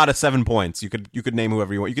 just spot of 7 points. You could name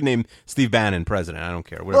whoever you want. You could name Steve Bannon president. I don't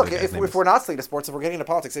care. Look, if we're not sticking to sports, if we're getting into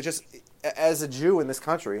politics, it just as a Jew in this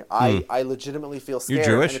country, I legitimately feel scared.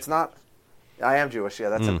 You're Jewish? And it's not. I am Jewish. Yeah,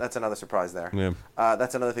 that's another surprise there. Yeah.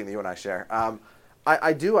 That's another thing that you and I share.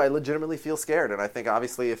 I do. I legitimately feel scared, and I think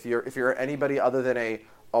obviously if you're anybody other than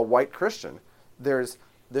a white Christian, there's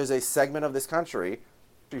a segment of this country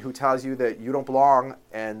who tells you that you don't belong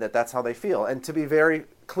and that's how they feel. And to be very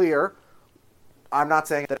clear, I'm not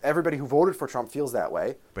saying that everybody who voted for Trump feels that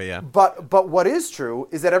way. But yeah. But what is true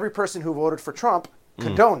is that every person who voted for Trump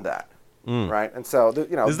condoned that. Right? And so, this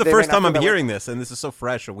is the first time I'm hearing this, and this is so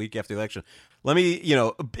fresh a week after the election. Let me,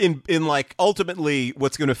 in ultimately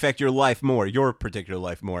what's going to affect your life more, your particular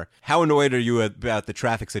life more. How annoyed are you about the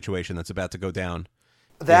traffic situation that's about to go down?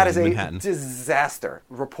 That is Manhattan. A disaster.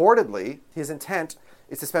 Reportedly, his intent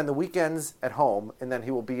is to spend the weekends at home, and then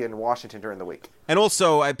he will be in Washington during the week. And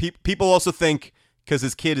also, people also think, because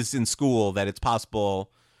his kid is in school, that it's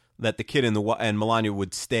possible that the kid and Melania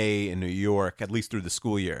would stay in New York, at least through the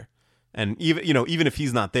school year. And even if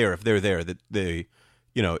he's not there, if they're there, that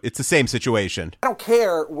it's the same situation. I don't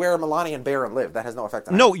care where Melania and Barron live. That has no effect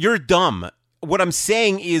on No, you're dumb. What I'm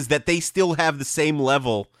saying is that they still have the same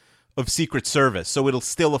level of Secret Service, so it'll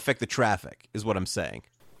still affect the traffic, is what I'm saying.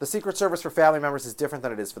 The Secret Service for family members is different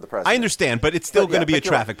than it is for the president. I understand, but it's still going to be a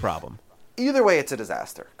traffic problem. Either way, it's a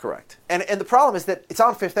disaster. Correct. And the problem is that it's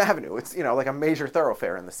on Fifth Avenue. It's a major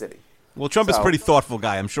thoroughfare in the city. Well, Trump is a pretty thoughtful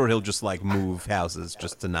guy. I'm sure he'll just move houses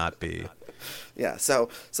just to not be. Yeah, so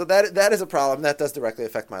that is a problem. That does directly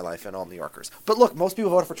affect my life and all New Yorkers. But look, most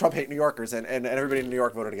people voted for Trump hate New Yorkers, and everybody in New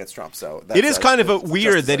York voted against Trump. So it is kind of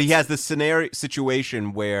weird that he has this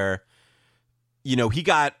situation where, he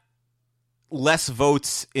got less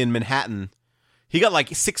votes in Manhattan. He got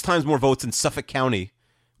like 6 times more votes in Suffolk County,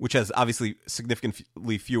 which has obviously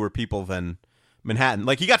significantly fewer people than Manhattan.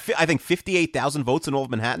 Like he got, I think, 58,000 votes in all of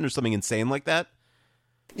Manhattan or something insane like that.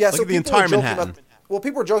 Yeah, like so the entire Manhattan.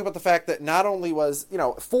 People were joking about the fact that not only was,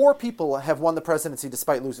 4 people have won the presidency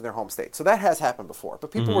despite losing their home state. So that has happened before.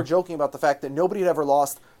 But people were joking about the fact that nobody had ever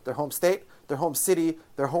lost their home state, their home city,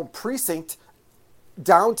 their home precinct,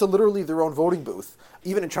 down to literally their own voting booth.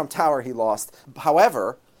 Even in Trump Tower, he lost.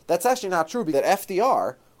 However, that's actually not true because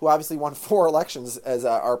FDR, who obviously won 4 elections as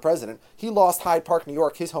our president, he lost Hyde Park, New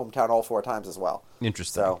York, his hometown, all 4 times as well.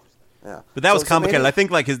 Interesting. So, yeah. But that was complicated. maybe, I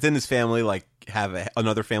think like didn't his family like have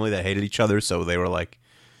another family that hated each other, so they were like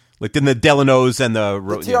didn't the Delanos and the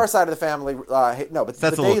TR side of the family? No, but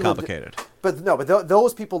that's a little complicated.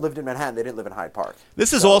 Those people lived in Manhattan. They didn't live in Hyde Park.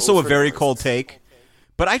 This is also a very cold take,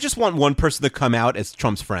 but I just want one person to come out as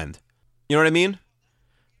Trump's friend. You know what I mean?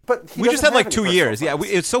 But we just had like 2 years. Yeah,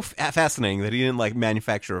 it's so fascinating that he didn't like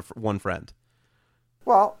manufacture one friend.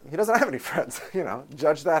 Well, he doesn't have any friends.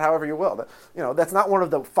 Judge that however you will. That's not one of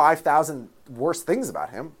the 5,000 worst things about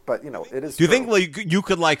him. But it is. Do you think you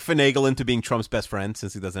could like finagle into being Trump's best friend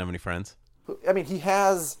since he doesn't have any friends? I mean, he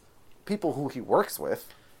has people who he works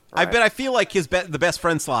with. Right? I feel like the best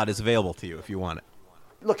friend slot is available to you if you want it.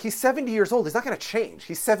 Look, he's 70 years old. He's not going to change.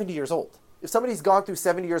 He's 70 years old. If somebody's gone through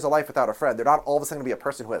 70 years of life without a friend, they're not all of a sudden going to be a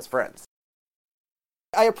person who has friends.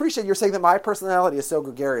 I appreciate you're saying that my personality is so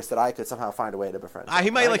gregarious that I could somehow find a way to befriend him. He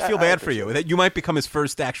might feel bad for you. That you might become his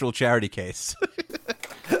first actual charity case.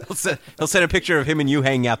 He'll send a picture of him and you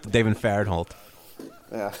hanging out to David Fahrenthold.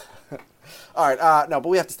 Yeah. All right. No, but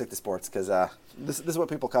we have to stick to sports because this is what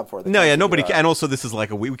people come for. Nobody can. And also, this is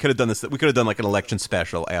like we could have done this. We could have done like an election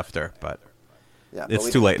special after, but it's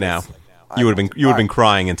too late now. You would have been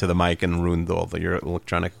crying into the mic and ruined all your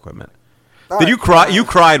electronic equipment. Did you cry? You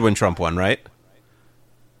cried when Trump won, right?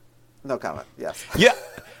 No comment. Yes. Yeah,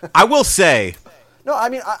 I will say. No, I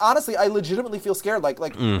mean, honestly, I legitimately feel scared.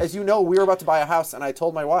 As you know, we were about to buy a house, and I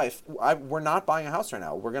told my wife, we're not buying a house right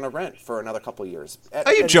now. We're going to rent for another couple of years.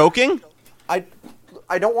 Are you joking? I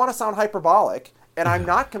don't want to sound hyperbolic, and I'm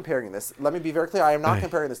not comparing this. Let me be very clear. I am not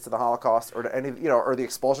comparing this to the Holocaust or to any, or the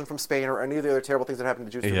expulsion from Spain or any of the other terrible things that happened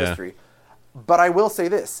to Jews through history. But I will say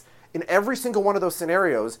this. In every single one of those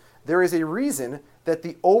scenarios, there is a reason that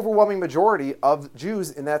the overwhelming majority of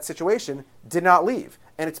Jews in that situation did not leave.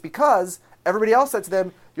 And it's because everybody else said to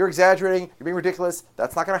them, you're exaggerating, you're being ridiculous,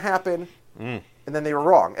 that's not going to happen. And then they were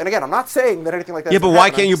wrong. And again, I'm not saying that anything like that. Yeah, but why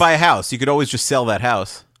can't you buy a house? You could always just sell that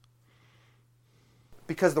house.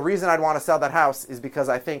 Because the reason I'd want to sell that house is because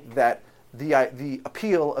I think that the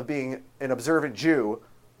appeal of being an observant Jew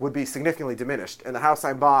would be significantly diminished. And the house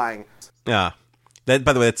I'm buying... Yeah. That,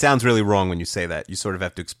 by the way, that sounds really wrong when you say that. You sort of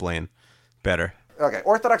have to explain better. Okay,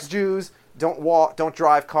 Orthodox Jews don't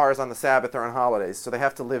drive cars on the Sabbath or on holidays, so they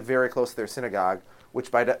have to live very close to their synagogue,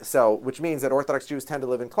 which means that Orthodox Jews tend to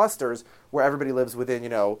live in clusters where everybody lives within,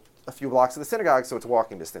 a few blocks of the synagogue, so it's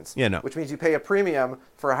walking distance. Yeah, no. Which means you pay a premium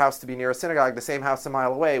for a house to be near a synagogue. The same house a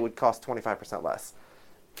mile away would cost 25% less.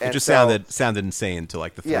 It just sounded insane to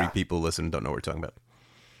like the 3 people who listen and don't know what we're talking about.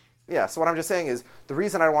 Yeah, so what I'm just saying is the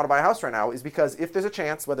reason I don't want to buy a house right now is because if there's a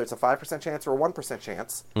chance, whether it's a 5% chance or a 1%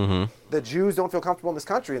 chance, that Jews don't feel comfortable in this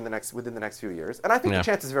country within the next few years, and I think the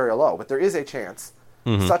chance is very low, but there is a chance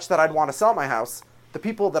such that I'd want to sell my house. The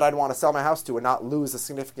people that I'd want to sell my house to and not lose a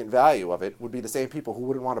significant value of it would be the same people who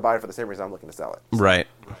wouldn't want to buy it for the same reason I'm looking to sell it. So. Right.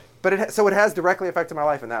 But it has directly affected my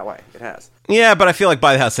life in that way. It has. Yeah, but I feel like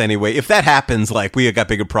buy the house anyway. If that happens, like we got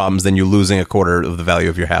bigger problems than you losing a quarter of the value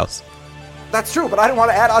of your house. That's true, but I didn't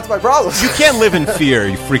want to add on to my problems. You can't live in fear,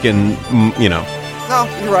 you freaking, No,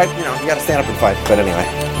 you're right. You got to stand up and fight. But anyway,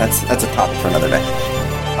 that's a topic for another day.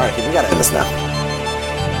 All right, we got to end this now.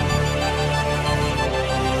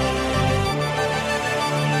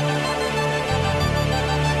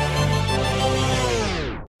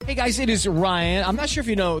 Hey guys, it is Ryan. I'm not sure if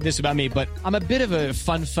you know this about me, but I'm a bit of a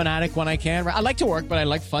fun fanatic when I can. I like to work, but I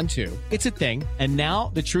like fun too. It's a thing. And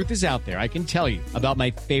now the truth is out there. I can tell you about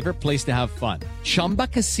my favorite place to have fun. Chumba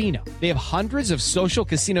Casino. They have hundreds of social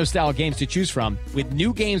casino style games to choose from with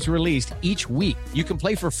new games released each week. You can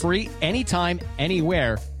play for free anytime,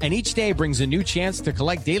 anywhere. And each day brings a new chance to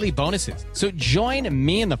collect daily bonuses. So join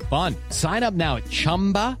me in the fun. Sign up now at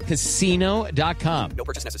ChumbaCasino.com. No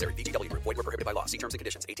purchase necessary. VGW Group. Void where prohibited by law. See terms and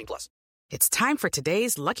conditions. 18+. It's time for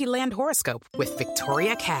today's Lucky Land horoscope with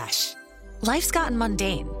Victoria Cash. Life's gotten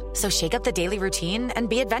mundane, so shake up the daily routine and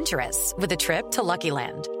be adventurous with a trip to Lucky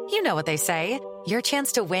Land. You know what they say. Your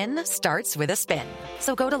chance to win starts with a spin.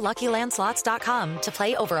 So go to LuckyLandSlots.com to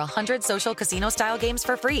play over 100 social casino-style games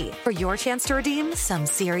for free for your chance to redeem some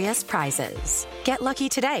serious prizes. Get lucky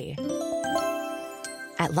today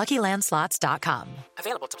at LuckyLandSlots.com.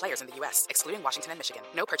 Available to players in the U.S., excluding Washington and Michigan.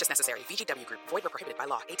 No purchase necessary. VGW Group. Void where prohibited by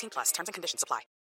law. 18+. Terms and conditions apply.